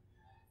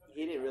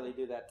 He didn't really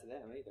do that to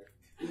them either.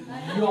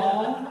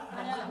 Y'all,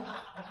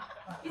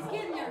 It's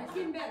getting there. It's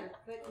getting better.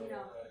 But, you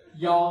know.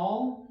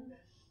 y'all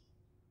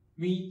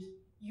meet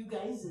You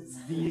guys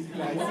is these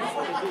people.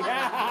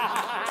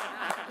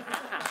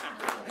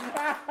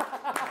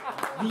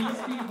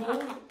 These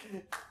people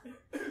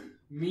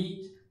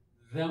meet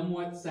them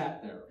what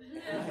sat there.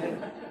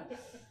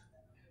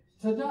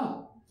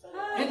 Ta-da.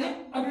 And,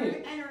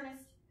 okay. And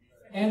Ernest.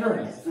 And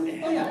Ernest. Oh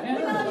yeah, and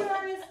We love you,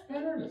 Ernest. Ernest.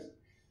 And Ernest.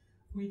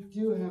 We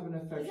do have an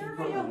Does affection for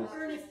everybody know Ernest. who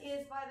Ernest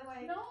is, by the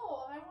way?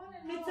 No, I want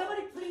to know. Can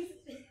somebody please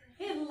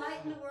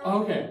enlighten the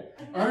world? Okay,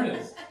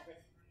 Ernest. Sorry.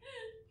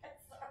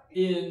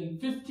 In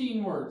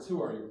 15 words,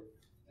 who are you?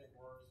 Big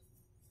words.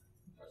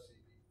 Let's see.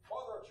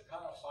 Father of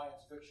Chicano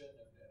science fiction and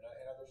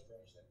other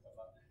strange things. I'm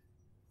not.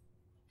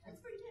 That's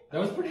pretty good. That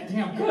was pretty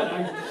damn good.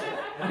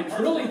 I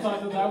truly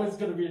thought that was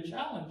going to be a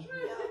challenge.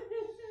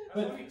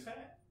 But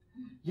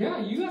yeah,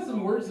 you got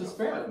some words to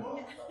spare. I'll give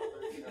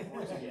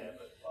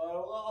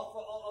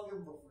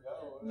him for free. I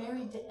don't know.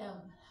 married to M.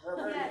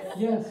 Yes.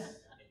 Yes.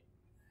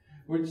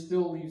 Which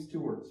still leaves 2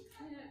 words.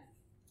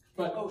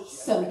 But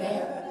So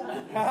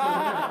there.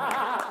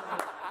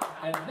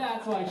 and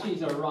that's why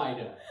she's a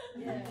writer.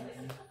 Yes.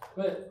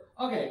 But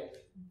okay,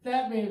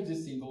 that may have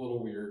just seemed a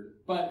little weird.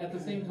 But at the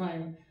same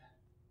time,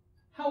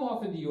 how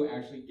often do you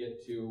actually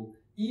get to,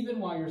 even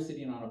while you're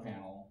sitting on a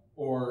panel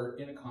or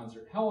in a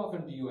concert, how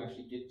often do you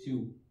actually get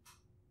to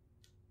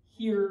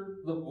hear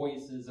the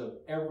voices of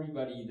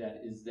everybody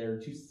that is there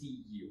to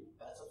see you?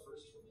 That's a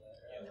first for me.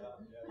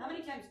 How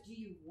many times do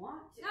you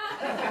want to?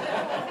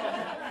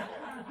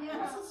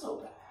 This is so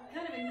bad.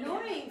 Kind of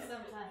annoying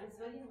sometimes,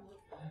 but you know.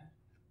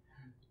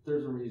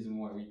 There's a reason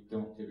why we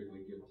don't typically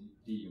give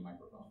Dee a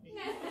microphone.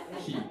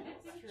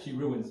 She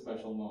ruins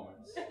special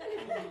moments.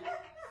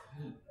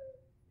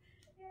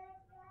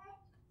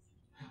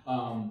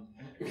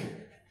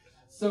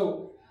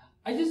 So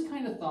I just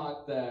kind of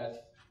thought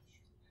that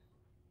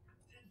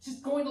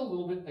just going a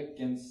little bit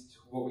against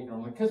what we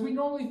normally, because we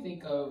normally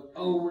think of,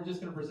 oh, we're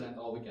just going to present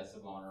all the guests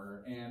of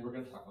honor, and we're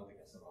going to talk about the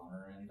guests of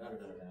honor, and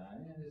da-da-da-da.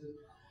 And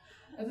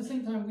at the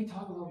same time, we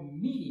talk about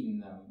meeting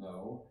them,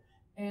 though,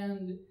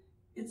 and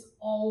it's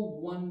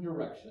all one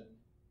direction.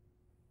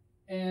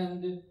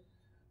 And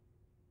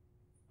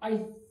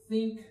I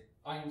think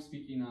I am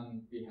speaking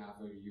on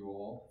behalf of you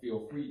all.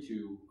 Feel free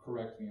to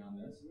correct me on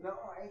this. No,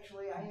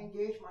 actually, I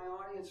engage my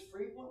audience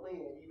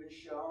frequently in even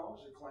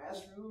shows or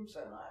classrooms,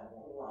 and I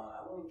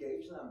will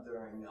engage them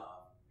during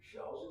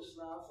shows and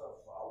stuff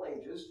of all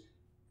ages.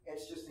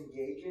 It's just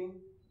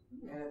engaging,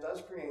 and it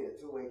does create a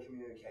two-way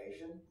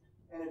communication,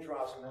 and it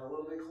draws them in a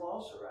little bit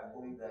closer. I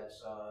believe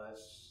that's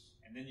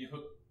And then you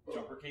hook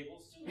jumper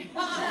cables to it?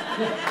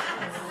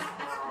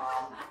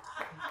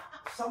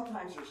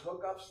 Sometimes there's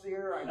hookups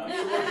there. I know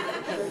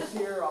there's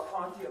here. I'll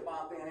talk to you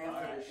about that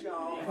after the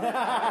show.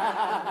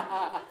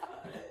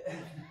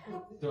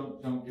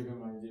 Don't give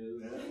him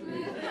ideas.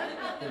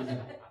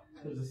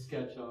 There's a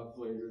sketch off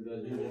later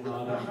that he will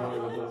not enjoy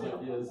with those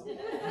ideas.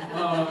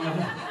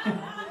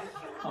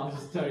 I'll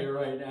just tell you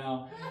right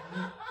now.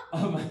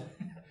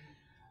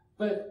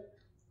 But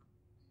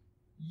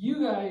you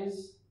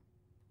guys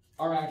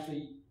are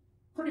actually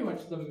pretty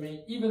much the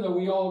main, even though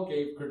we all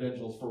gave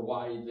credentials for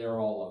why they're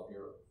all up here.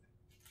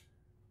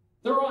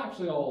 They're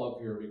actually all up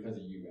here because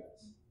of you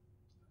guys.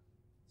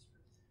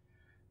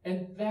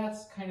 And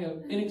that's kind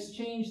of an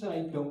exchange that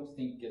I don't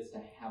think gets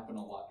to happen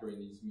a lot during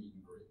these meet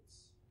and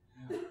greets.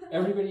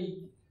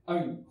 Everybody, I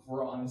mean,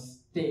 we're on a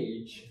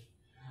stage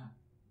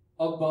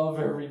above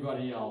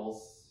everybody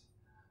else.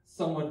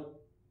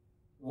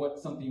 What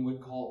something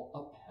would call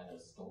a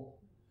pedestal.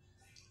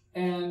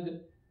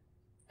 And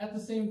at the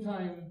same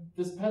time,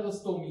 this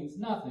pedestal means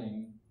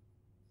nothing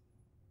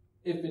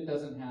if it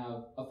doesn't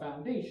have a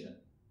foundation.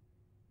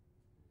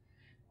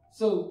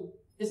 So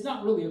it's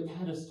not really a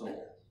pedestal.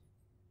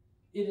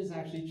 It is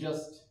actually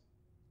just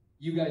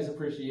you guys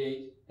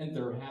appreciate and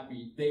they're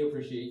happy. They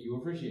appreciate, you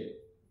appreciate.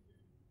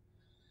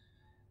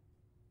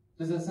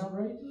 Does that sound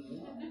right?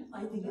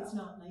 I think it's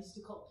not nice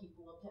to call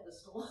people a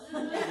pedestal.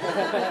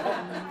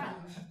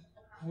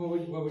 What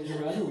would you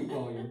rather we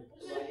call you?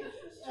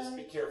 Just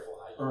be careful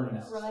how you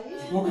Ernest. Right?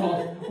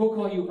 We'll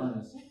call you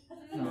Ernest.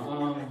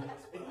 No,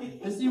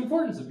 it's the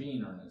importance of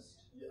being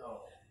earnest.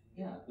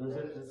 Yeah,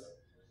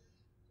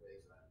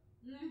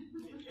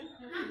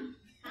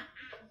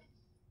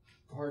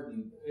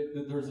 Pardon.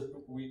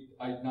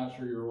 I'm not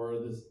sure you're aware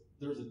of this.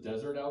 There's a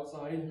desert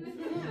outside,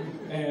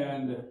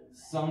 and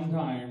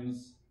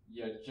sometimes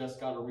you just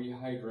got to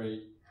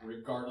rehydrate,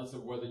 regardless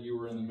of whether you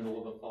were in the middle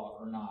of a thought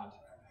or not.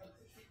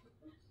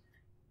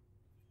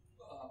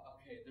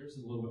 Okay, there's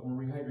a little bit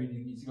more rehydrating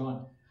that needs to go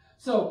on.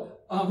 So,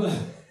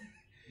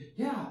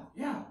 yeah,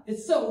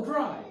 it's so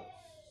dry.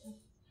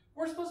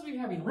 We're supposed to be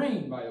having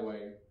rain, by the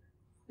way.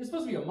 It's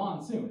supposed to be a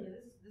monsoon. Yeah,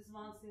 this is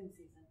monsoon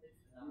season.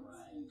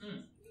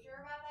 You sure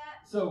about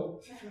that?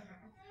 So,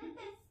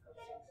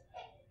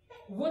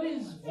 what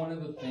is one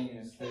of the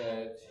things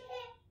that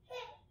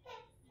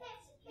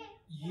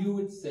you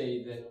would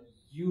say that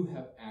you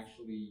have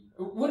actually,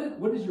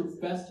 what is your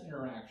best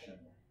interaction?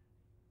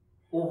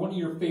 Or one of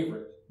your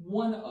favorite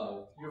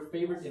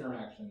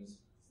interactions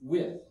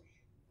with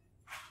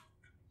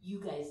You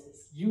guys.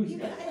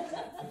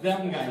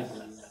 them guys.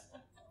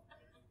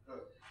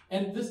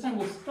 And this time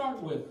we'll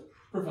start with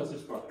Professor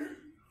Spark.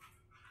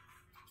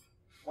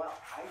 Well,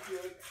 I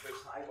did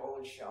this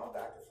high-voltage show,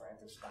 Dr.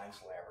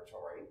 Frankenstein's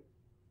Laboratory,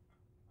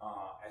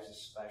 as a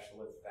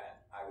special event.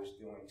 I was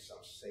doing some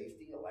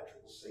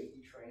electrical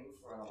safety training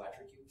for an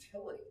electric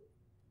utility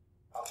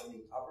up in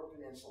the Upper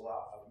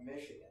Peninsula of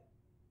Michigan,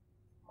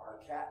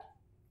 Marquette.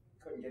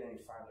 Couldn't get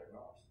any farther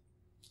north.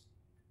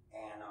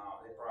 And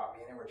they brought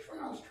me in. I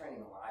was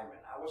training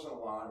linemen. I wasn't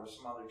alone. There were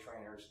some other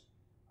trainers.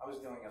 I was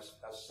doing a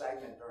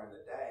segment during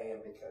the day,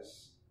 and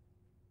because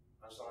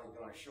I was only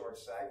doing a short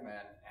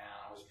segment, and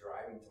I was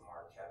driving to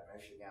Marquette,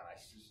 Michigan, I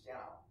said,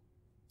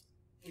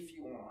 if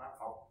you want,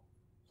 I'll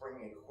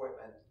bring the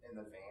equipment in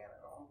the van,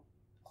 and I'll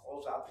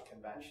close out the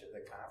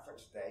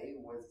conference day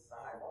with the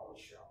high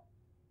voltage show.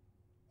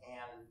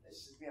 And they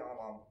said,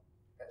 well,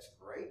 that's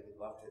great. We'd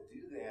love to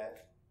do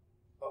that.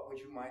 But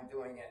would you mind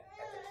doing it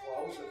at the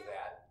close of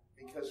that?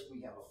 Because we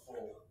have a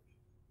full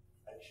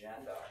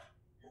agenda.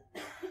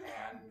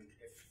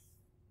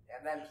 And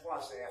then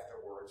plus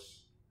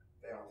afterwards,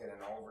 they don't get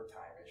into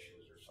overtime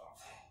issues or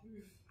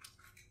something.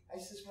 I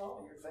says,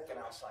 well, you're thinking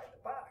outside the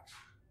box.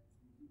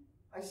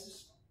 I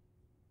says,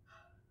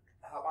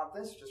 how about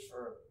this?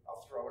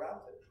 I'll throw it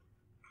out there.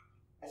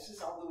 I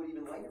says, I'll do it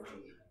even later in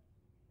the evening.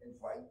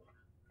 Invite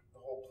the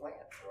whole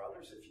plant or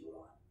others if you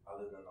want,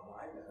 other than the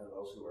linemen and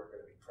those who are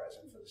going to be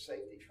present for the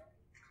safety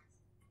training.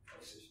 I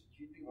says,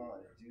 you'd be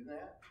willing to do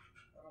that?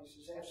 And I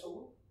says,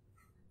 absolutely.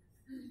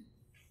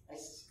 I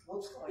says,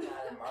 what's going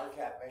on in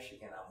Marquette,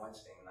 Michigan on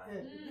Wednesday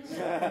night?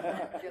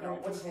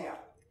 What's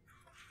happening?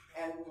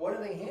 And what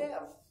do they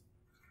have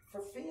for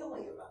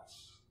family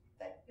events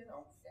that,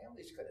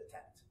 families could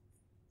attend?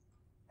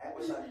 That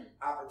was an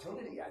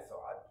opportunity, I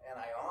thought, and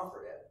I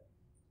offered it.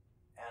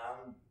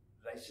 And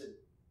they said,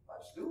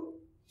 let's do it.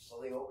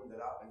 So they opened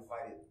it up,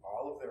 invited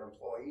all of their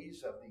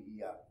employees of it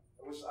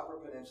was Upper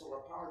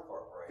Peninsula Power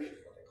Corporation,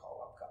 what they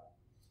call UPCO.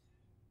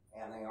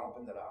 And they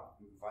opened it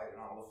up, invited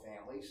all the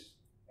families,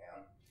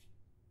 and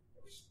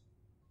there was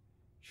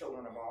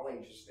children of all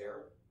ages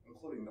there,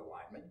 including the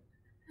linemen.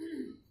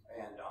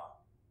 And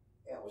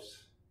it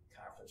was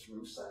conference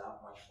room set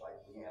up much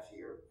like we have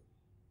here.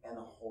 And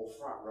the whole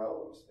front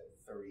row, was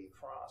 30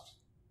 across,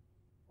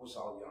 was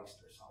all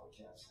youngsters, all the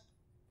kids.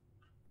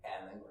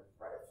 And they were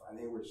right up front. And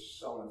they were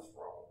so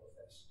enthralled with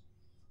this.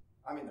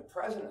 I mean, the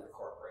president of the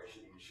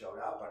corporation even showed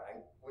up, but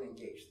I would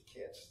engage the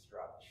kids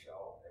throughout the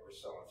show. They were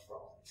so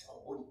enthralled. I said,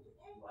 what do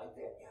you like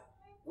that? Yeah.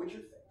 What's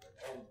your favorite?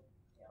 And,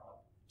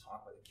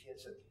 talk with the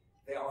kids, and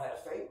they all had a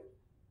favorite.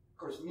 Of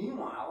course,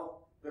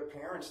 meanwhile, their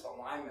parents, the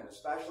linemen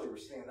especially, were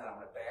standing out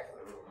in the back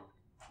of the room,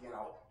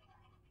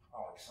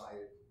 all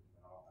excited,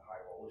 the high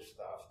voltage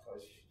stuff,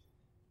 because,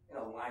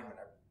 linemen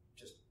are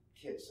just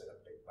kids that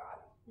have big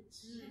body.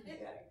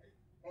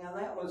 And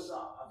that was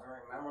a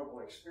very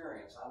memorable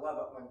experience. I love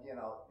it when,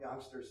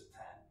 youngsters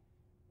attend,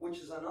 which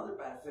is another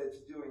benefit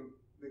to doing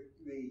the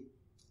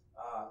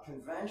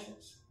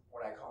conventions,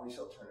 what I call these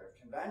alternative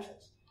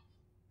conventions.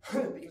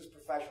 Because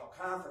professional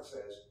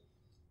conferences,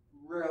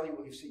 rarely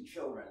will you see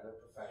children at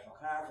professional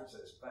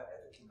conferences, but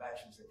at the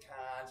conventions and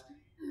cons,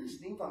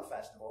 steampunk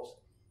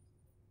festivals,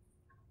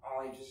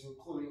 all ages,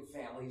 including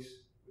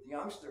families with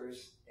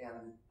youngsters.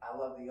 And I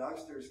love the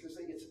youngsters because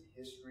they get some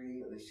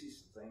history, or they see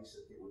some things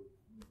that they would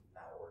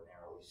not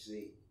ordinarily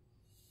see,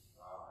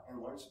 and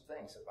learn some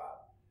things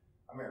about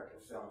American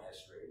film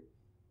history,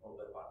 a little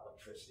bit about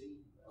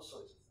electricity, all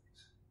sorts of things.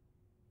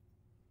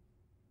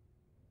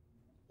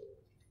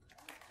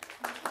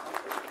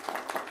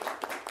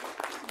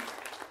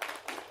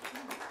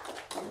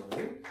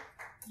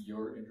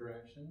 Your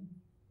interaction,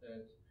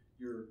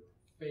 your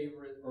favorite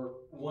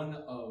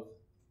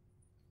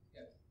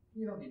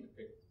You don't need to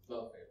pick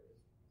the favorite.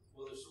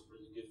 Well, there's some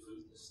really good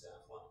food in the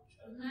staff lounge.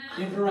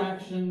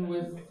 Interaction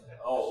with.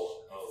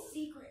 Oh.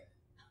 Secret.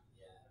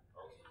 Yeah.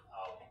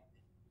 Okay.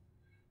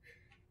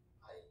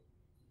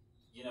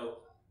 You know,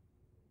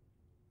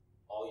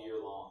 all year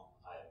long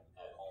I'm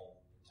at home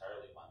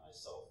entirely by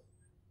myself,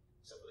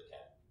 except for the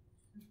cat,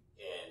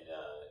 and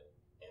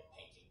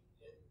painting,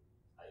 and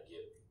I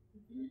get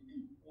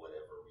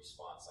whatever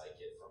response I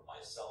get from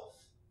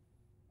myself,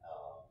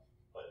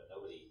 but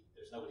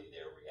there's nobody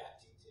there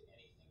reacting to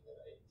anything that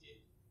I did,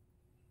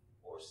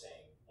 or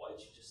saying, "Why did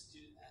you just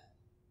do that?"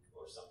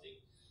 or something,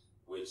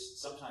 which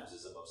sometimes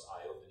is the most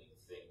eye-opening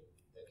thing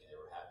that can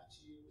ever happen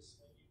to you, is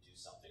when you do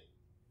something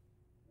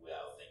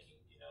without thinking,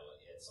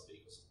 and somebody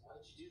goes, "Why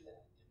did you do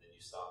that?" And then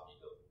you stop and you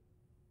go,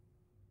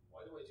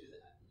 "Why do I do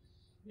that?"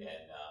 And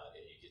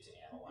you get to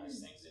analyze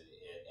things,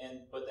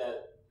 but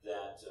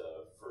that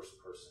first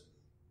person,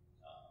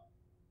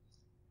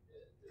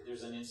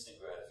 there's an instant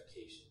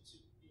gratification to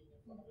being in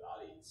front of an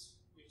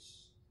audience,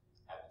 which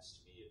happens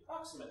to me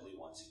approximately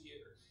once a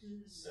year.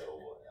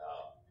 So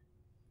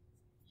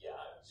yeah,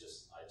 I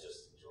just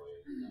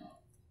enjoy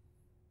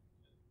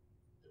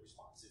the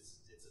response.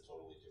 It's a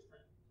totally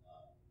different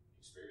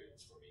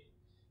experience for me,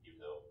 even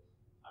though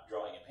I'm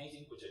drawing and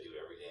painting, which I do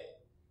every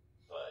day,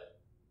 but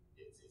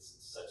it's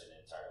such an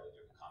entirely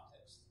different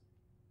context.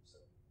 So,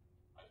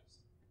 I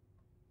guess.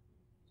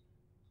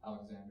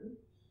 Alexander?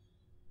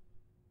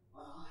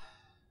 Well,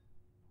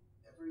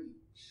 every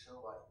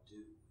show I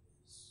do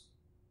is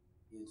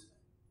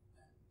intimate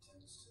and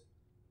tends to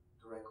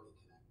directly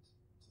connect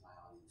to my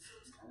audience. So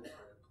it's kind of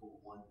hard to pull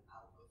one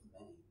out of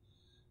many.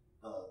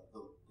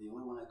 The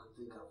only one I could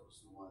think of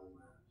was the one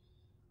where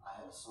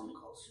I had a song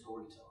called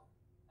Storyteller,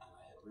 and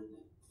I had written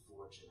it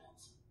for Jim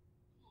Henson.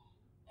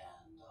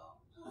 And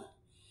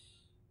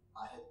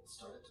I had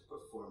started to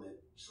perform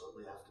it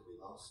shortly after we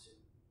lost him,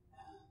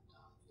 and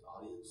the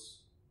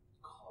audience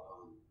caught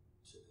on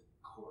to the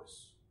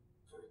chorus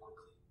very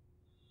quickly.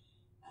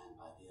 And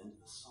by the end of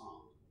the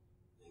song,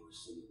 they were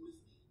singing with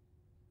me.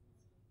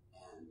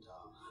 And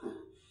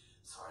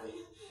sorry,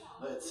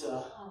 but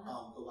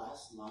the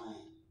last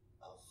line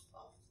of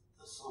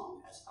the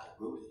song, as I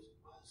wrote it,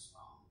 was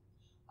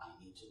 "I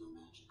need to know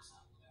magic's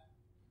out there."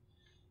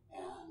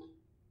 And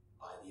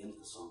by the end of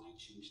the song, I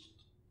changed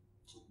it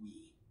to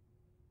 "we,"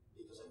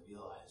 because I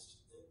realized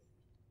that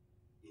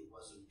it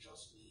wasn't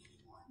just me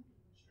anymore.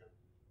 Sure.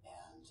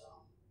 And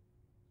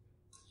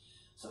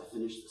so I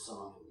finished the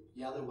song, and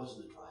yeah, there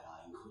wasn't a dry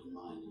eye, including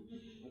mine.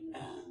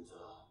 And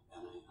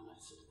I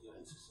said to the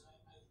audience,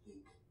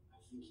 I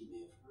think he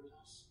may have heard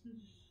us.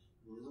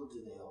 Little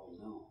did they all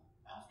know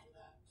after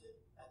that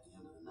at the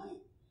end of the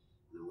night,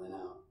 when I went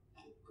out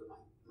and put my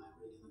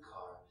rig in the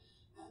car,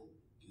 and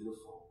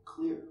beautiful,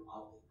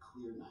 oddly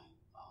clear night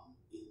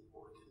in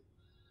Oregon.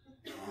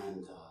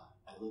 And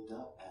I looked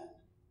up, and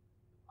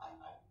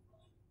I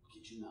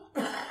kid you not,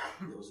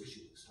 there was a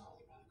shooting star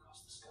that ran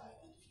across the sky.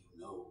 And if you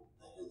know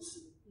the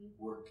Henson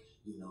work,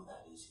 you know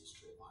that is his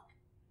trademark.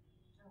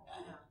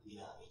 And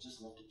it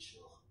just left a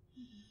chill.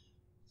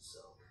 So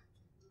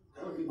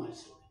that would be my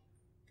story.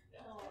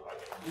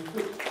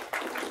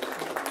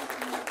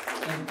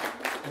 And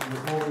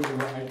before we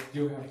go, I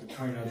do have to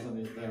point out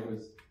something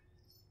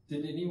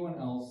did anyone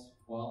else,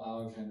 while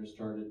Alexander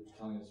started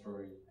telling a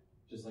story,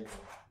 just like,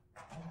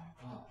 "Oh my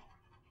God,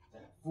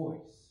 that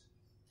voice."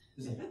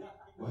 Is like,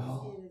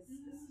 "Well,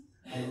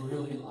 I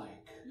really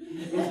like."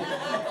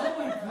 "Oh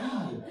my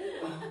God,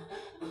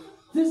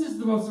 this is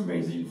the most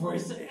amazing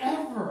voice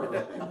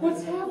ever.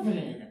 What's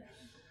happening?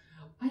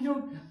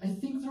 I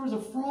think there was a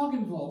frog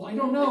involved. I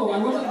don't know. I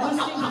wasn't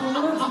listening to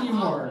the words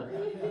anymore."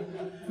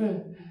 But,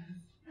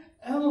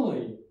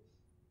 Emily.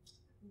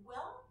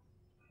 Well,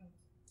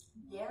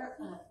 there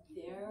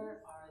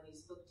are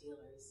these book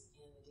dealers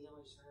in the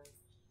dealer's room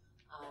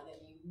that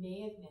you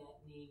may have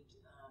met, named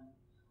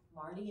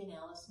Marty and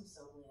Alice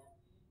Musoglia.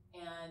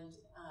 And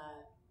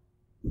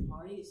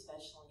Marty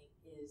especially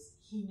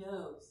he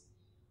knows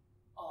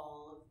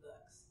all of the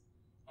books,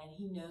 and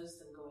he knows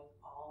them going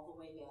all the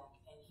way back,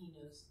 and he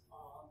knows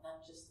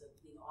not just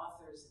the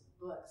authors and the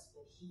books,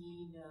 but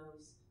he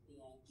knows the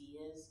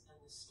ideas and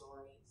the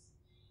stories.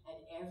 And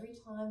every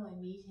time I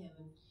meet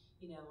him,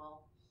 and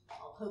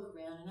I'll poke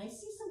around, and I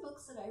see some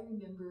books that I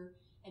remember,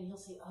 and he'll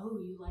say,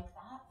 "Oh, you like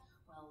that?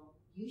 Well,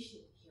 you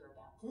should hear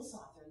about this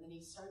author." And then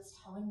he starts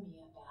telling me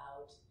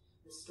about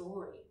the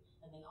story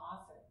and the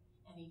author,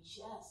 and he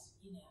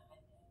just, and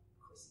of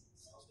course he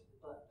sells me the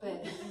book,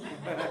 but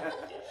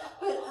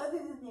but other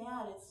than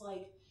that, it's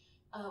like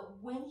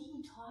when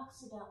he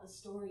talks about the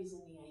stories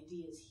and the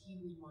ideas, he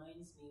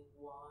reminds me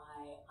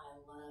why I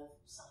love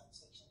science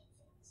fiction and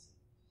fantasy,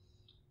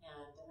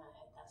 and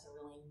that's a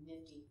really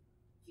nifty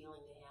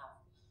feeling to have.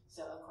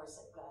 So, of course,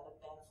 I've got a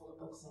bag full of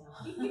books now.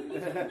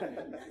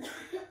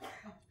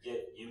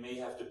 Yet you may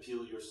have to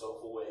peel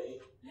yourself away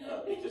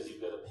because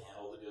you've got a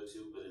panel to go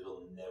to, but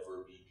it'll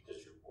never be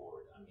because you're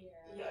bored. I mean,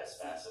 the guy's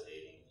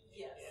fascinating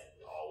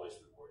and always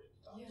rewarding to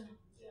talk to.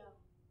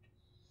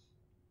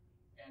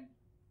 And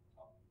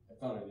I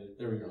thought I did.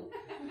 There we go.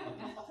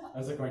 I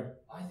was like going,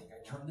 I think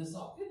I turn this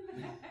off.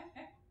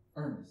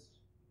 Ernest.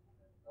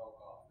 Oh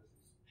God,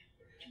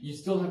 You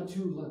still have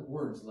two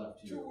words left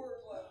here. 2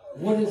 words left.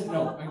 What is,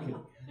 no, I'm kidding.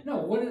 No,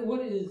 what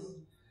is,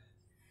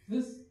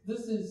 this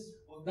is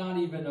not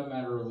even a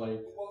matter of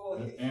like,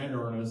 and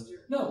Ernest.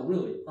 No,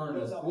 really,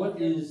 Ernest, what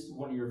is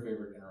one of your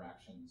favorite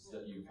interactions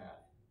that you've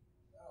had?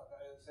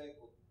 I'd say,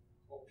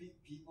 well,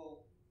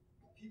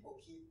 people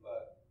keep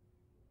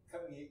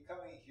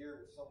coming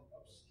here with some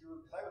obscure,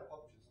 because I've been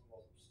published in some of the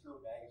most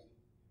obscure magazines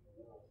in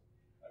the world.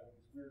 I mean,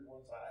 these weird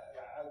ones,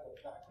 I go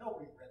back,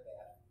 nobody read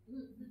that.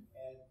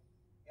 And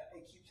yeah,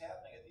 it keeps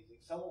happening at these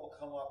things. Someone will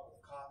come up with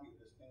a copy of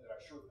this thing that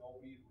I'm sure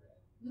nobody read.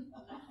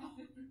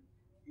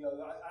 You know,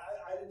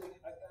 I didn't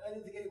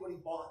think anybody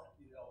bought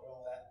it. You know,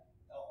 all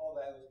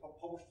that was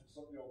published in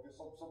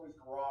somebody's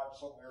garage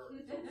somewhere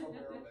in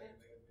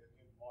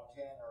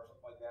Montana or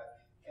something like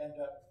that, and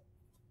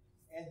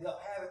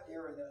they'll have it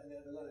there, and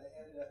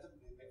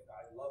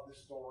I love this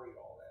story and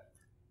all that,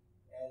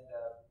 and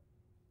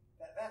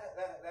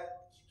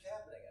that keeps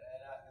happening,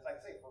 and as I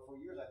say, for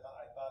years I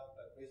thought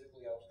that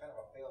basically I was kind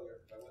of a failure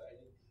because I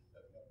didn't.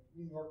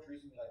 New York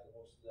treats me like the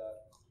most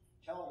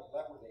talented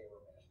leper they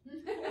ever met.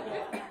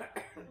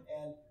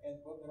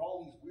 But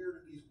all these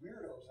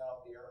weirdos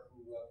out there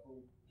who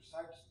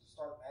decide to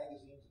start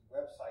magazines and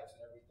websites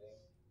and everything,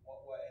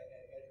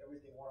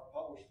 want to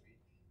publish me,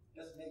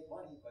 doesn't make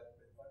money, but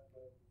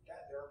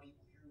God, there are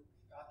people here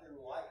out there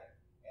who like it,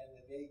 and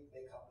they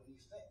come to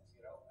these things,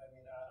 you know. I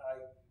mean,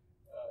 as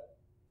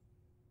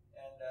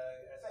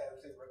I would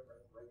say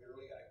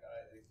regularly, I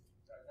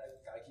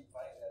keep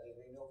finding that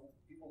they know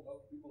people know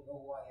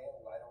who I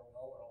am, who I don't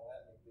know, and all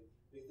that.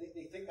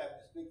 They think I'm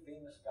this big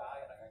famous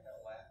guy, and I kind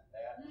of laugh at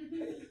that,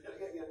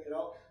 you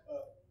know.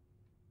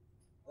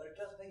 But it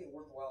does make it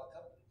worthwhile to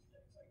come to these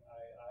things. Like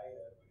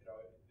you know,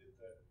 it's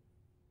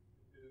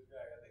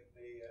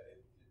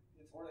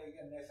where they,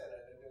 and they said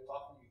it's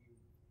often you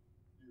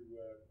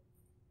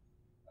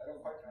I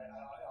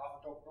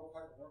often don't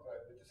quite remember,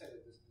 but just say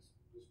that this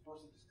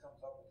person just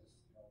comes up with this,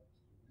 you know,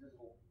 weird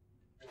little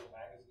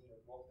magazine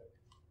or book that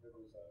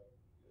was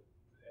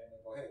and they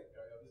go, hey,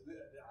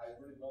 I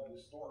really love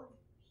this story.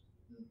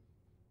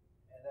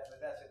 And that's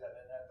it.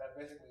 That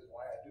basically is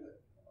why I do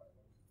it.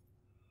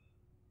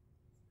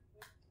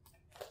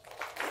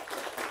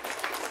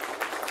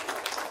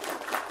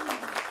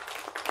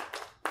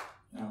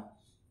 Now,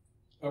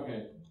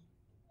 okay,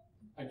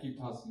 I keep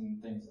tossing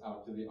things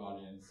out to the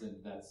audience,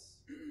 and that's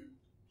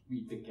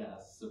meet the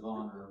guests of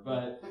honor.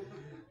 But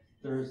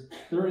there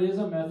is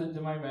a method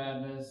to my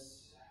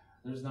madness.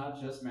 There's not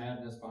just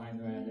madness behind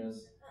the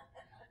madness.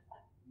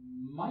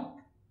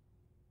 Mike,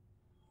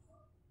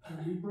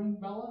 can you bring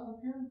Bella up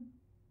here?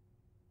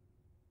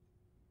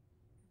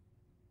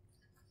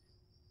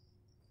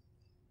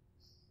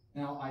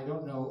 Now, I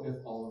don't know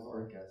if all of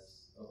our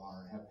guests of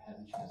honor have had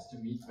a chance to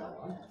meet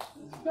Bella.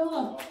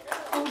 Bella!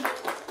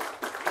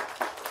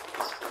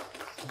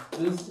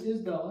 This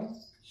is Bella.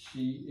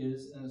 She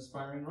is an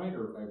aspiring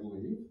writer, I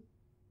believe.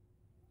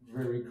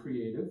 Very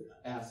creative,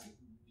 asks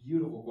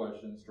beautiful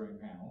questions during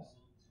panels.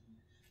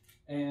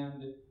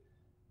 And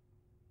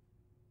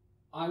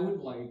I would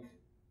like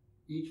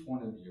each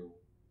one of you,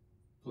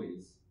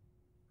 please,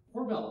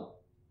 for Bella,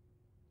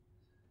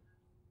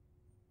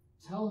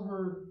 tell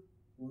her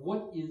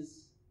what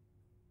is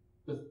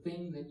the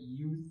thing that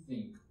you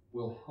think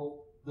will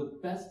help, the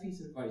best piece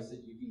of advice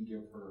that you can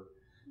give her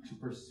to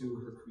pursue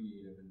her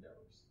creative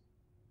endeavors.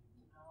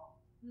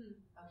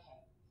 Okay.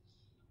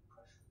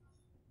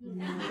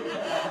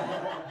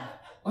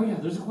 Oh yeah,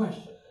 there's a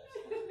question.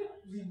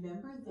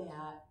 Remember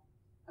that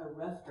a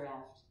rough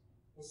draft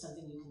is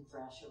something you can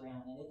thrash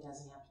around, and it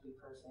doesn't have to be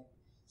perfect.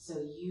 So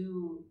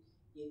you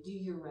do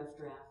your rough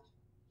draft,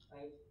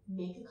 right?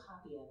 Make a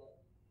copy of it,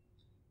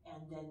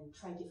 and then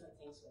try different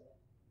things with it.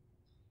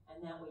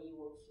 And that way you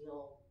won't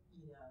feel,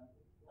 you know,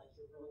 like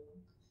you're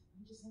really,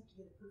 you just have to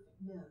get it perfect.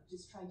 No,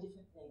 just try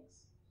different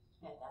things.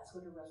 And that's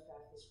what a rough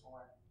draft is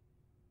for.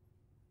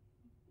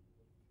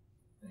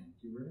 Thank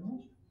you very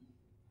much.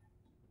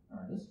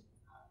 Ernest?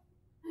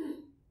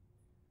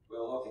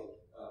 Well, okay.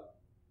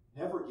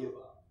 Never give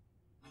up.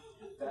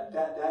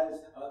 That is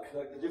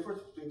like the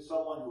difference between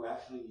someone who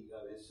actually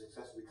is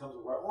successful, becomes a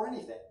writer, or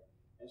anything,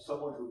 and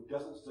someone who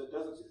doesn't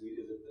succeed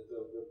is that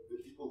the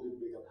people didn't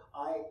pick up.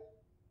 I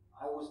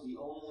was the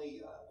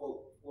only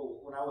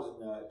when I was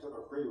took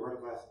a creative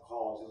writing class in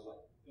college. It was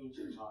like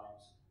ancient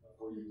times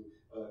for you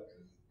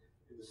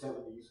in the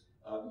 70s.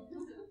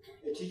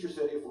 A teacher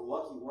said, if we're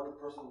lucky, one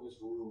person in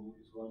this room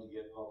is going to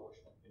get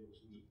published, and it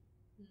was me.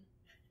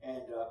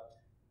 And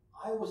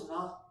I was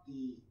not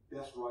the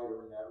best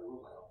writer in that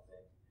room, I don't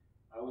think.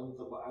 I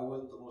wasn't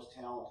the most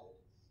talented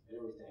and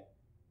everything.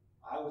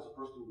 I was the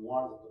person who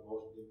wanted it the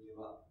most and didn't give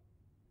up.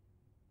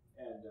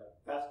 And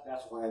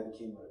that's why I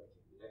became what I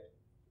became today.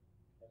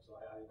 And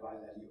so I advise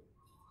that to you.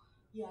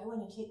 Yeah, I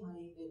want to take my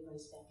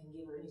advice back and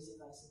give Ernie's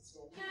advice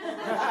instead.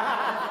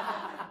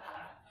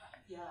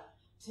 Yeah,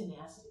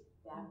 tenacity.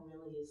 That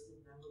really is the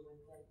number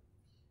one thing.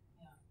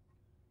 Yeah.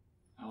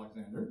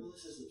 Alexander? Well,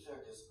 this isn't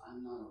fair because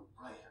I'm not a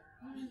writer.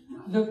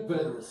 I'm Look,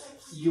 but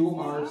you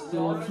are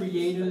still a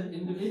creative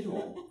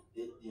individual.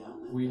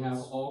 We have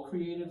all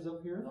creatives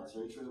up here. That's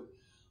very true.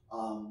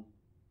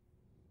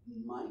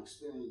 My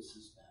experience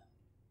has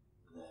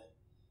been that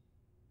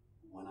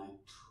when I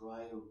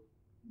try to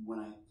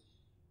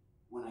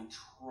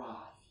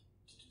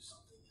do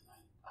something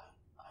and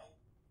I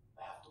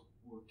have to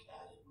work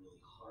at it really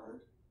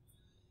hard,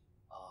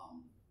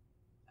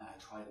 and I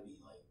try to be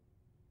like,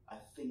 I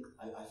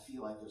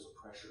feel like there's a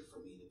pressure for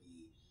me to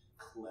be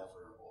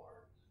clever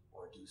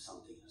or do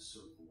something in a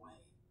certain way.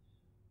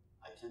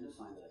 I tend to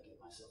find that I get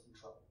myself in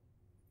trouble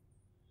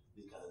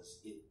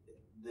because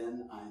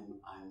then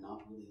I'm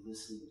not really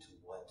listening to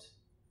what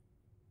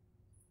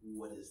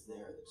is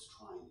there that's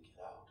trying to get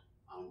out.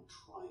 I'm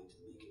trying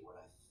to make it what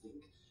I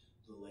think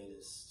the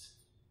latest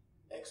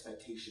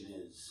expectation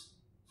is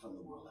from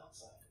the world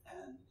outside.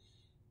 And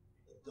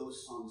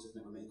those songs have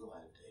never made the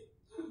light of day.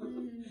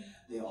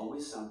 They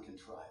always sound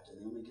contrived, and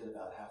they only get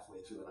about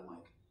halfway through, and I'm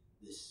like,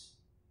 this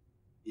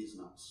is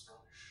not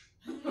Scottish.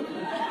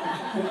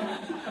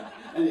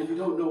 And if you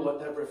don't know what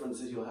that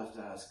reference is, you'll have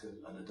to ask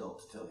an adult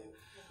to tell you.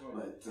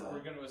 But we're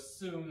going to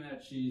assume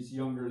that she's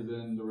younger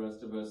than the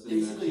rest of us,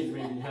 and that she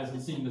maybe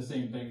hasn't seen the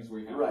same things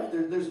we have. Right.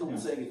 There's no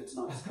saying if it's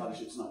not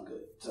Scottish, it's not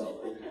good.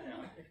 So,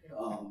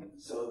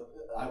 so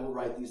I will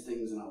write these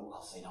things, and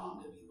I'll say, no, I'm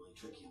going to be really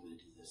tricky. I'm going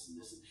to do this and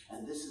this,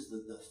 and this is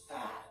the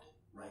fad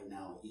right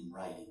now in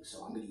writing.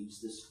 So I'm going to use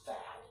this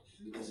fad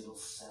because it'll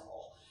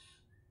sell.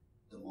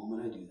 The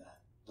moment I do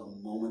that, the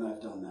moment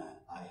I've done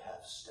that, I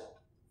have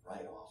stepped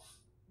right off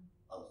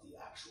of the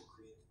actual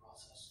creative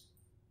process.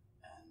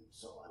 And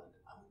so I would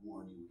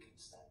warn you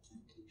against that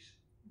temptation.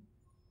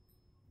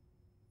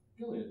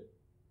 Gilead.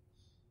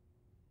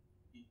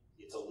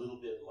 It's a little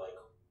bit like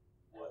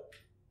what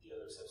the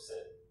others have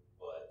said,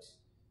 but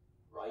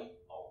write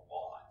a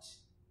lot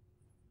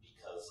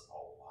because a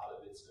lot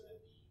of it's going to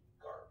be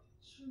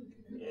garbage.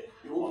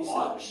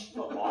 A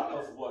lot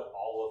of what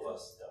all of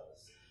us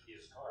does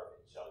is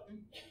garbage.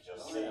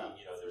 Just saying,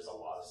 there's a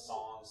lot of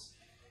songs.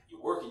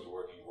 You're working.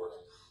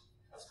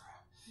 That's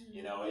crap.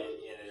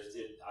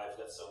 I've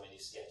got so many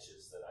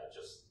sketches that I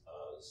just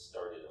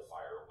started a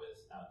fire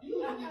with out in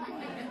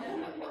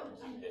my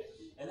barbecue pit,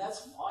 and that's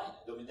fine.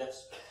 I mean,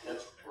 that's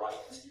right.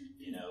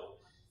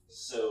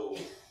 So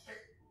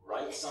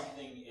write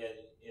something, and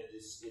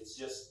it's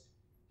just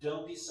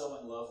don't be so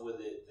in love with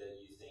it that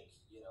you think,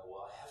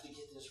 well, I have to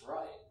get this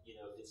right.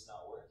 If it's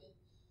not working,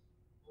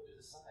 put it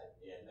aside.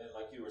 And then,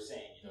 like you were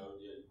saying,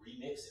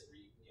 remix it,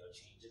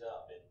 change it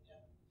up, and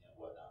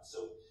whatnot.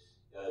 So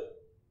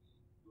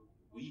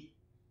we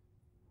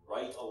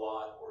write a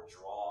lot or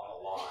draw a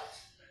lot,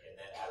 and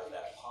then out of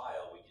that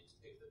pile, we get to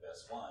pick the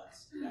best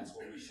ones. And that's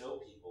what we show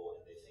people,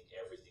 and they think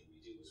everything we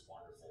do is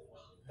wonderful.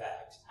 When in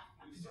fact,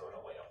 we've thrown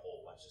away a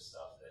whole bunch of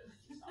stuff that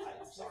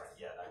I'm sorry.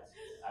 Yeah,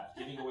 I'm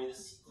giving away the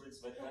secrets,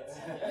 but that's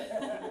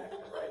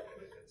right.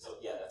 So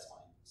yeah, that's fine.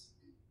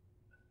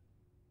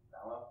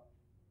 Bella,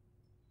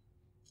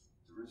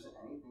 there isn't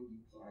anything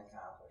you can't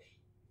accomplish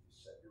if you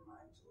set your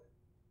mind to it.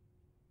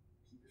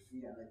 Keep your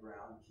feet on the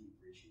ground and keep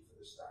reaching for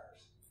the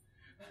stars.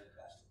 And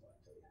best of luck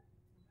to you.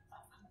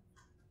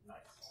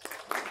 Nice.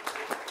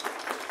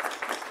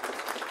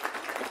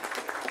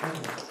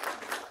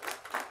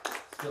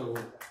 So,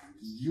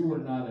 you were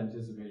not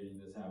anticipating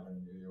this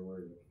happening to you,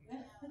 were you?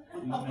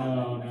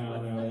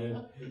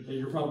 No.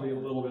 You're probably a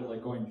little bit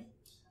like going,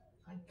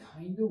 I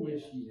kind of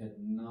wish he had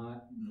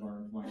not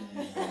learned my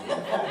name.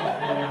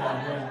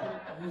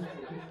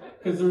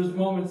 Because there's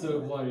moments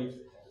of like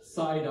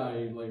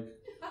side-eye, like,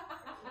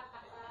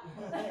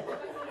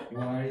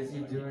 why is he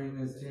doing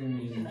this to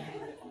me?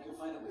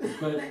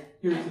 But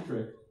here's the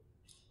trick.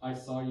 I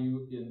saw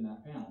you in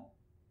that panel.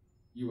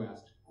 You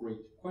asked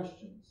great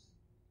questions.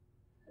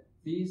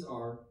 These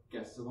are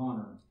guests of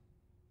honor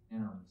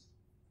and Ernest.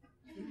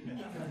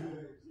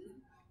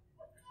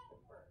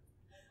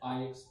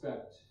 I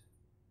expect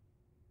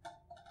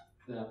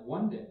that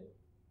one day,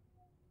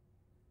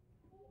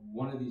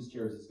 one of these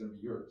chairs is going to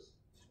be yours.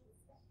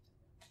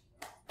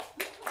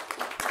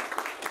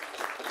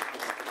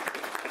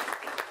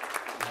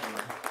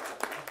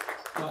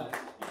 But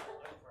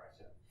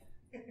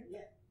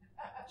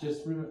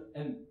just remember,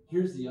 and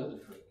here's the other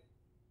trick.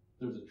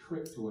 There's a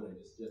trick to what I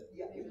just did.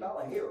 Yeah, you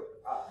Bella here.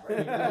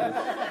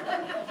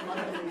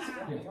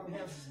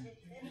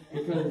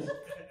 Because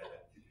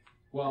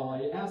while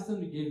I asked them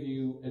to give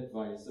you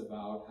advice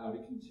about how to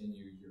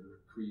continue your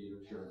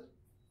creative journey,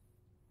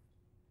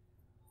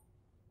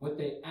 what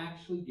they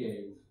actually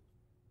gave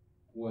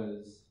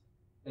was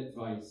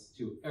advice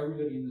to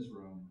everybody in this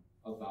room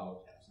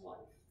about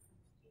life.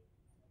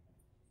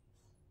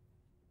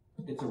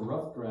 It's a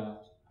rough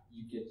draft.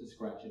 You get to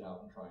scratch it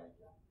out and try it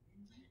again.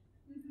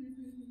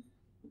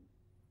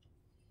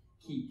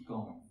 Keep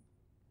going.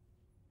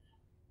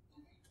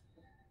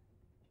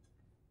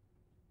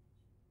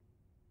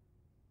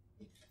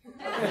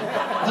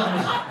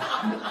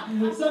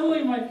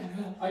 Suddenly,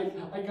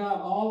 I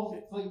got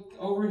all like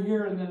over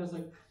here, and then it's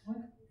like, what?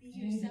 Be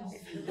yourself.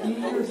 Be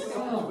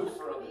yourself.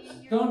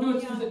 Don't do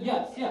it.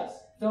 Yes.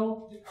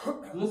 don't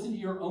listen to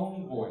your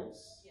own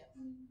voice.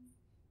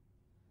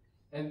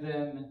 And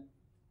then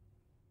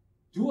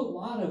do a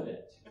lot of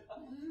it.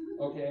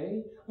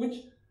 Okay? Which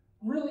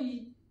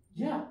really,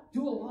 yeah,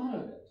 do a lot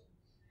of it.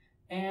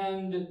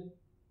 And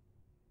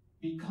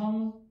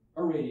become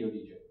a radio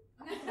DJ.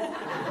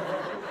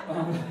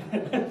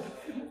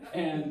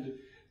 And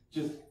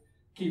just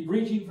keep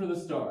reaching for the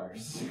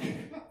stars.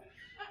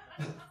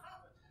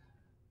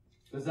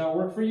 Does that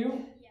work for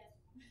you? Yes.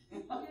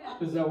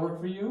 Does that work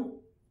for you?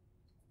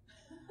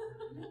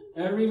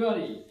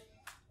 Everybody,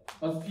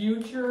 a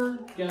future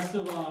guest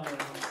of honor.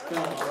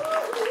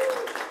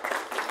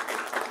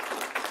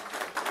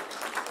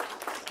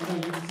 No,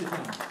 you can sit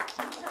down.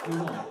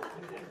 Move on.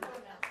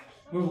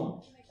 Move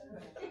on.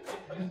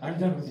 I'm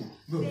done with you.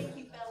 Move. Thank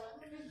you, Bella.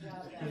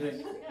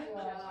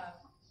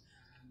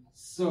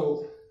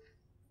 So,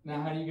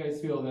 now how do you guys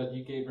feel that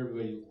you gave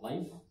everybody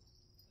life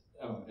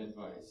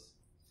advice?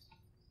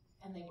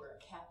 And they were a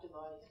captive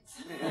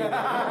audience.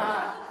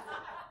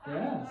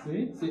 Yeah,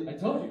 see, I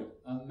told you,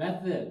 a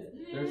method.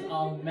 There's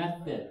a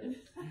method.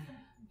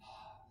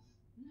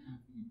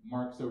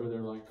 Mark's over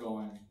there like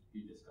going,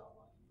 you just got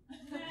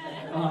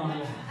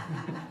one.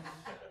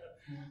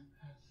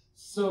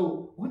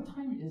 So, what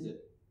time is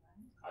it?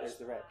 It's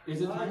the red.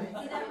 Is it time? See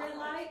that red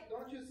light?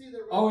 Don't you see the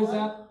red Oh, is light?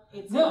 that?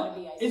 It's No,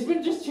 it's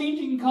been just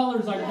changing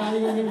colors. I've not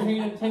even been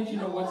paying attention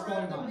to what's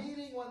going You were at on. the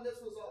meeting when this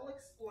was all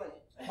explained.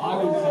 I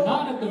was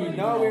not at the meeting.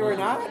 No, we were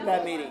not at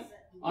that meeting.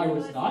 I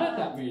was not at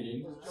that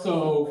meeting,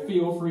 so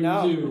feel free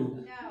No.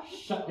 to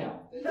shut down.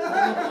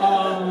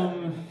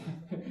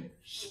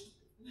 Shut.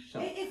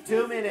 It's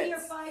 2 basically minutes. your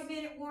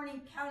 5-minute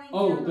warning counting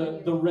Oh, down on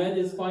you. the red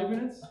is 5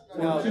 minutes?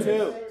 No, Or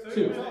 2.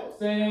 2.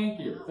 Thank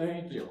you.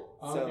 Okay.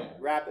 So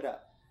wrap it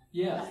up.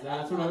 Yes,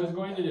 that's what I was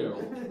going to do.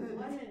 1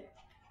 minute.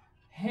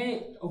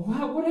 Hey,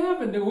 what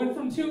happened? It went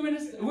from 2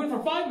 minutes. It went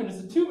from 5 minutes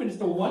to 2 minutes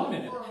to 1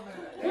 minute.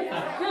 What the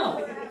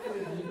hell?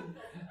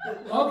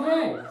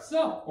 Okay,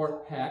 so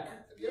or heck.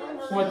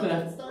 What the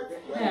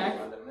heck?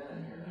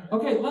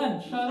 Okay,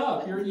 Len, shut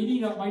up. You're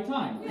eating up my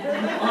time.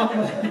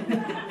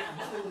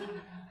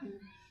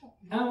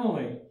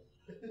 Emily.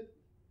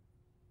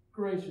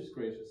 Gracious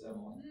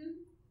Emily.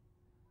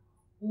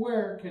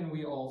 Where can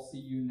we all see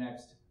you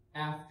next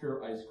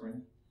after ice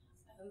cream?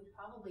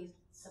 Probably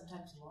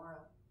sometime tomorrow.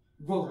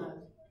 Well,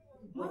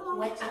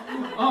 What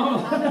time?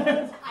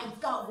 Oh. I've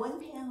got one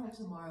panel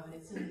tomorrow, and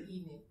it's in the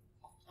evening.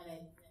 And I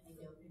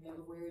don't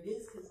remember where it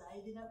is because I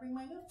did not bring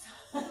my notes.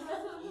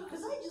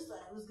 Because I just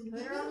thought I was going to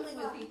be mingling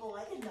with people.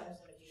 I didn't know I was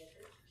going to be at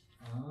church.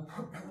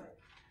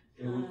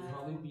 It would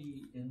probably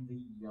be in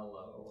the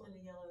yellow. In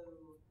the yellow.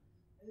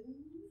 Okay.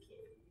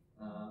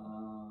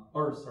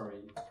 Or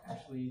sorry,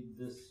 actually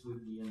this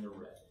would be in the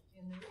red.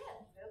 In the red.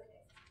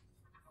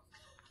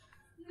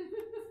 Okay.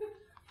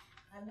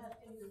 I'm not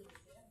fingering this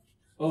yet.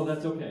 Oh,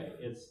 that's okay.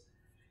 It's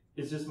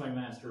just my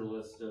master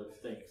list of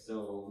things.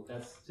 So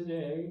that's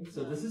today.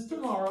 So this is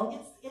tomorrow.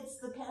 It's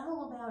the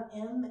panel about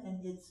M,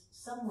 and it's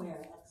somewhere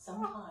at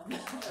some time.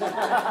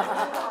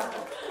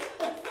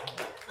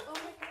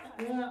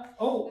 Yeah.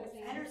 Oh,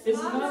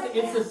 it's not.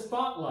 It's a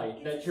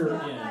spotlight that you're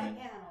in.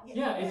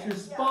 Yeah, it's your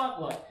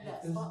spotlight.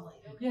 That spotlight.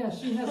 Yeah,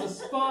 she has a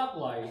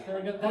spotlight.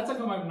 That's how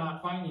come I'm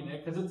not finding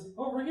it, because it's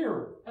over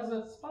here as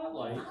a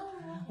spotlight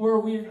where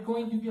we're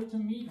going to get to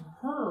meet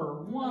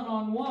her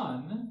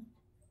one-on-one.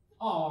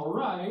 All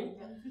right.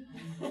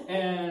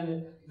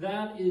 And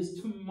that is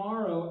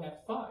tomorrow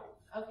at 5.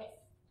 Okay.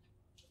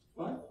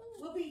 5?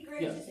 We'll be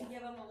gracious Yes. and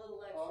give them a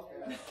little extra.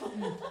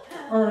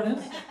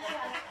 Ernest,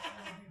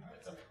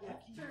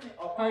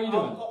 how are you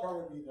doing? I'll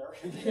probably be there.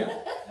 Yeah.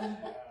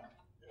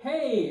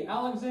 Hey,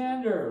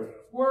 Alexander,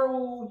 where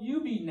will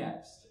you be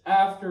next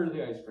after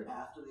the ice cream?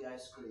 After the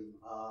ice cream,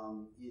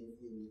 in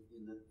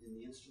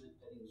the instrument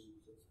petting zoo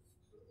for the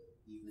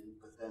evening,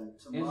 but then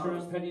tomorrow.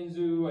 Instrument petting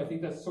zoo, I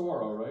think that's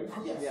Saguaro, right?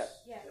 Yes.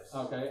 Yes.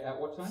 Okay, at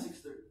what time?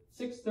 6:30.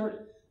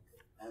 6:30.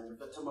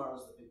 But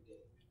tomorrow's the big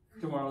day.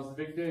 Tomorrow's the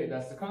big day.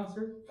 That's the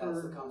concert?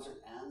 That's the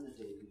concert and the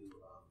debut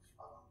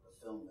of the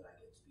film that I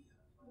get to be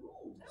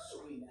a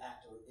screen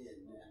actor in,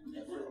 and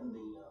I've written the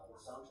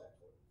soundtrack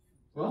for it.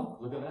 Well,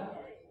 look at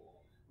that.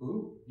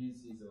 Ooh,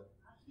 he's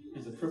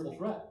a triple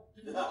threat.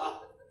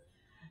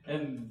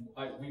 And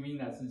we mean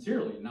that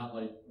sincerely, not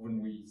like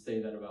when we say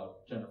that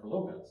about Jennifer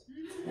Lopez.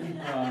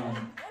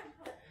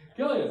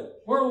 Gilead,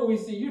 where will we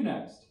see you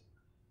next?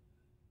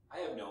 I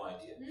have no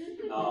idea.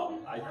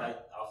 I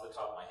off the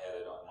top of my head, I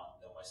don't know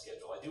my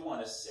schedule. I do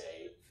want to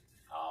say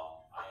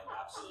I am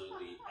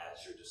absolutely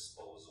at your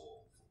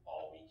disposal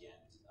all weekend.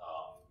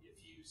 If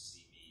you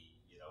see me,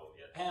 in a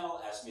panel,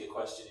 ask me a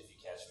question. If you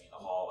catch me in the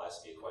hall,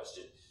 ask me a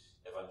question.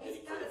 If I'm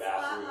heading for the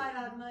bathroom, Spotlight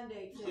on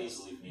Monday too. please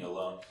leave me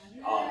alone.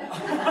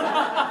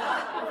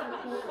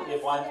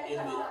 If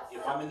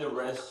I'm in the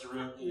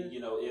restroom,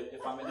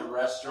 if I'm in the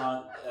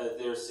restaurant,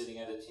 they're sitting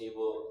at a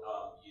table,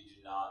 you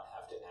do not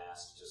have to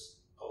ask. Just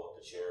pull up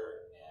a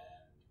chair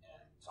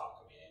and talk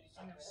to me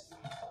anytime you see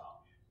me.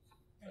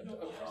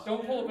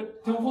 Don't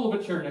pull up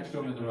a chair next to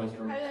him in the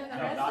restroom.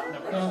 No, not in the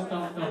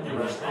Don't do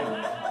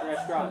restaurant. that.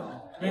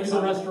 Restaurant. Maybe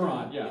the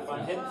restaurant, yeah. If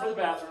I'm heading for the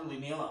bathroom,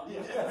 leave me alone.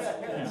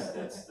 That's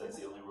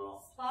the only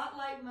rule.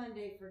 Spotlight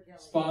Monday for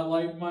Gilead.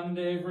 Spotlight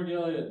Monday for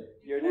Gilead.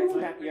 Your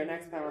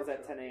next panel is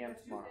at 10 a.m.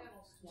 tomorrow.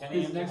 10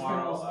 a.m.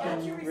 tomorrow.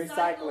 That's your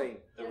Recycling.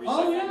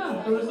 Oh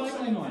yeah, the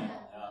recycling one.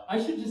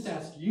 I should just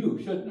ask you,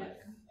 shouldn't I?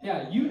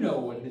 Yeah, you know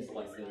what his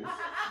life is.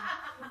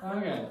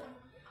 Okay.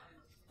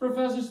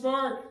 Professor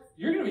Spark,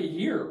 you're going to be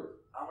here.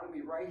 I'm going to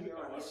be right here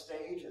on the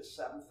stage at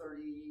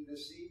 7:30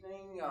 this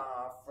evening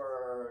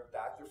for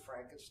Dr.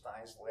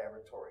 Frankenstein's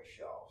laboratory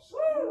show. So,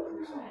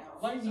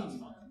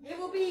 Lightning. It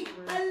will be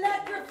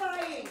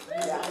electrifying.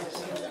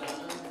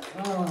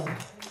 Oh,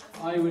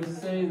 I would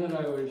say that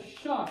I was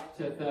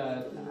shocked at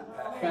that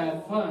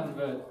bad pun,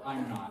 but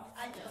I'm not.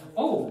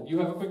 Oh, you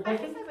have a quick I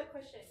question? just have a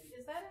question.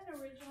 Is that an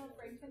original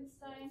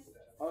Frankenstein?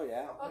 Oh,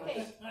 yeah.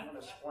 Okay. I'm going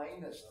to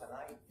explain this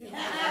tonight.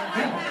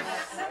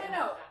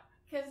 No.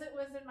 Because it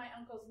was in my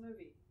uncle's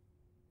movie.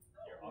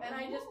 And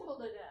I just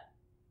pulled it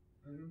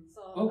up.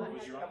 So Oh,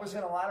 that was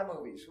in a lot of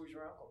movies. Who's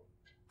your uncle?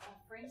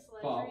 Frank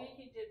Sledgery,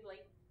 he did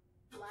like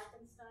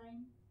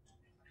Blackenstein.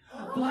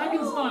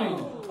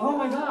 Blackenstein! Oh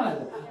my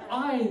God!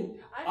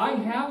 I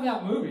have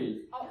that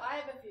movie. Oh, I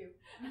have a few.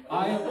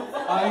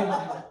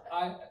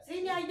 I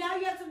See, now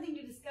you have something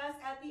to discuss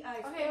at the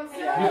ice. Okay.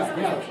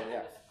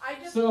 Yeah. I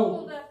just So-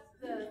 pulled up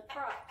the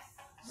props.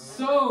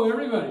 So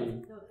everybody,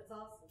 No, that's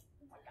awesome.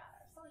 Oh my God,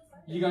 I'm so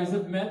excited. you guys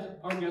have met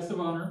our guest of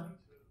honor.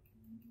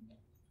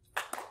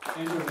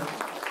 And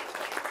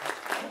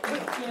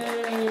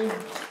yay!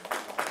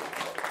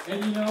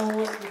 And you know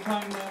what the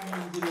time now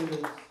means it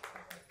is.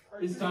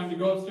 It's time to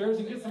go upstairs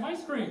and get some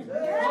ice cream. Go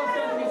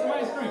upstairs and get some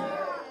ice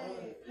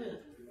cream.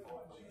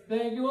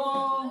 Thank you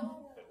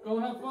all. Go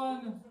have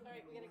fun.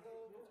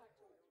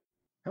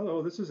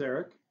 Hello, this is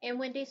Eric. And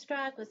Wendy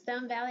Strock with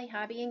Stone Valley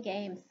Hobby and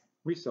Games.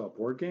 We sell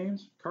board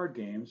games, card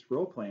games,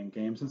 role-playing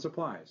games, and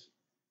supplies.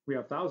 We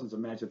have thousands of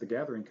Magic the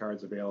Gathering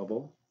cards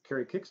available,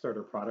 carry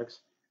Kickstarter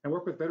products, and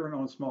work with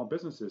veteran-owned small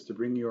businesses to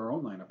bring you our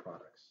own line of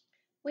products.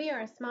 We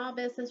are a small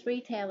business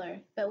retailer,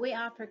 but we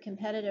offer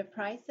competitive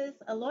prices,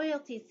 a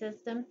loyalty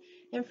system,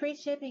 and free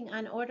shipping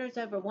on orders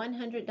over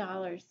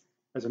 $100.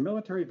 As a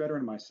military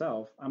veteran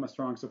myself, I'm a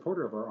strong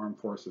supporter of our armed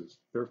forces,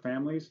 their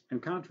families,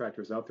 and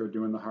contractors out there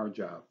doing the hard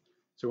job.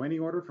 So any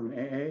order from an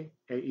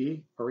AA,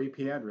 AE, or EP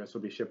address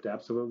will be shipped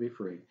absolutely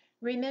free.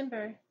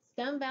 Remember,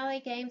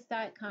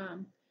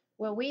 StoneValleyGames.com,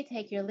 where we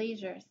take your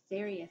leisure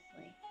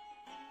seriously.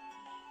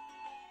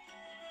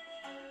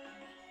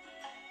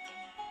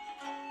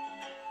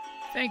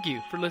 Thank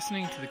you for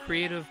listening to the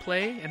Creative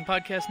Play and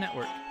Podcast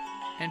Network.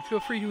 And feel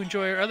free to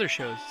enjoy our other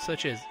shows,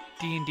 such as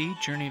D&D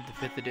Journey of the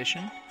 5th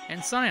Edition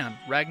and Scion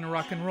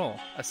Ragnarok and Roll,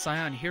 a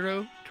Scion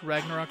hero to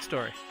Ragnarok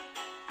story.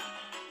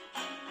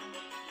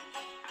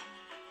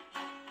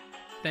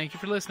 Thank you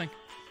for listening.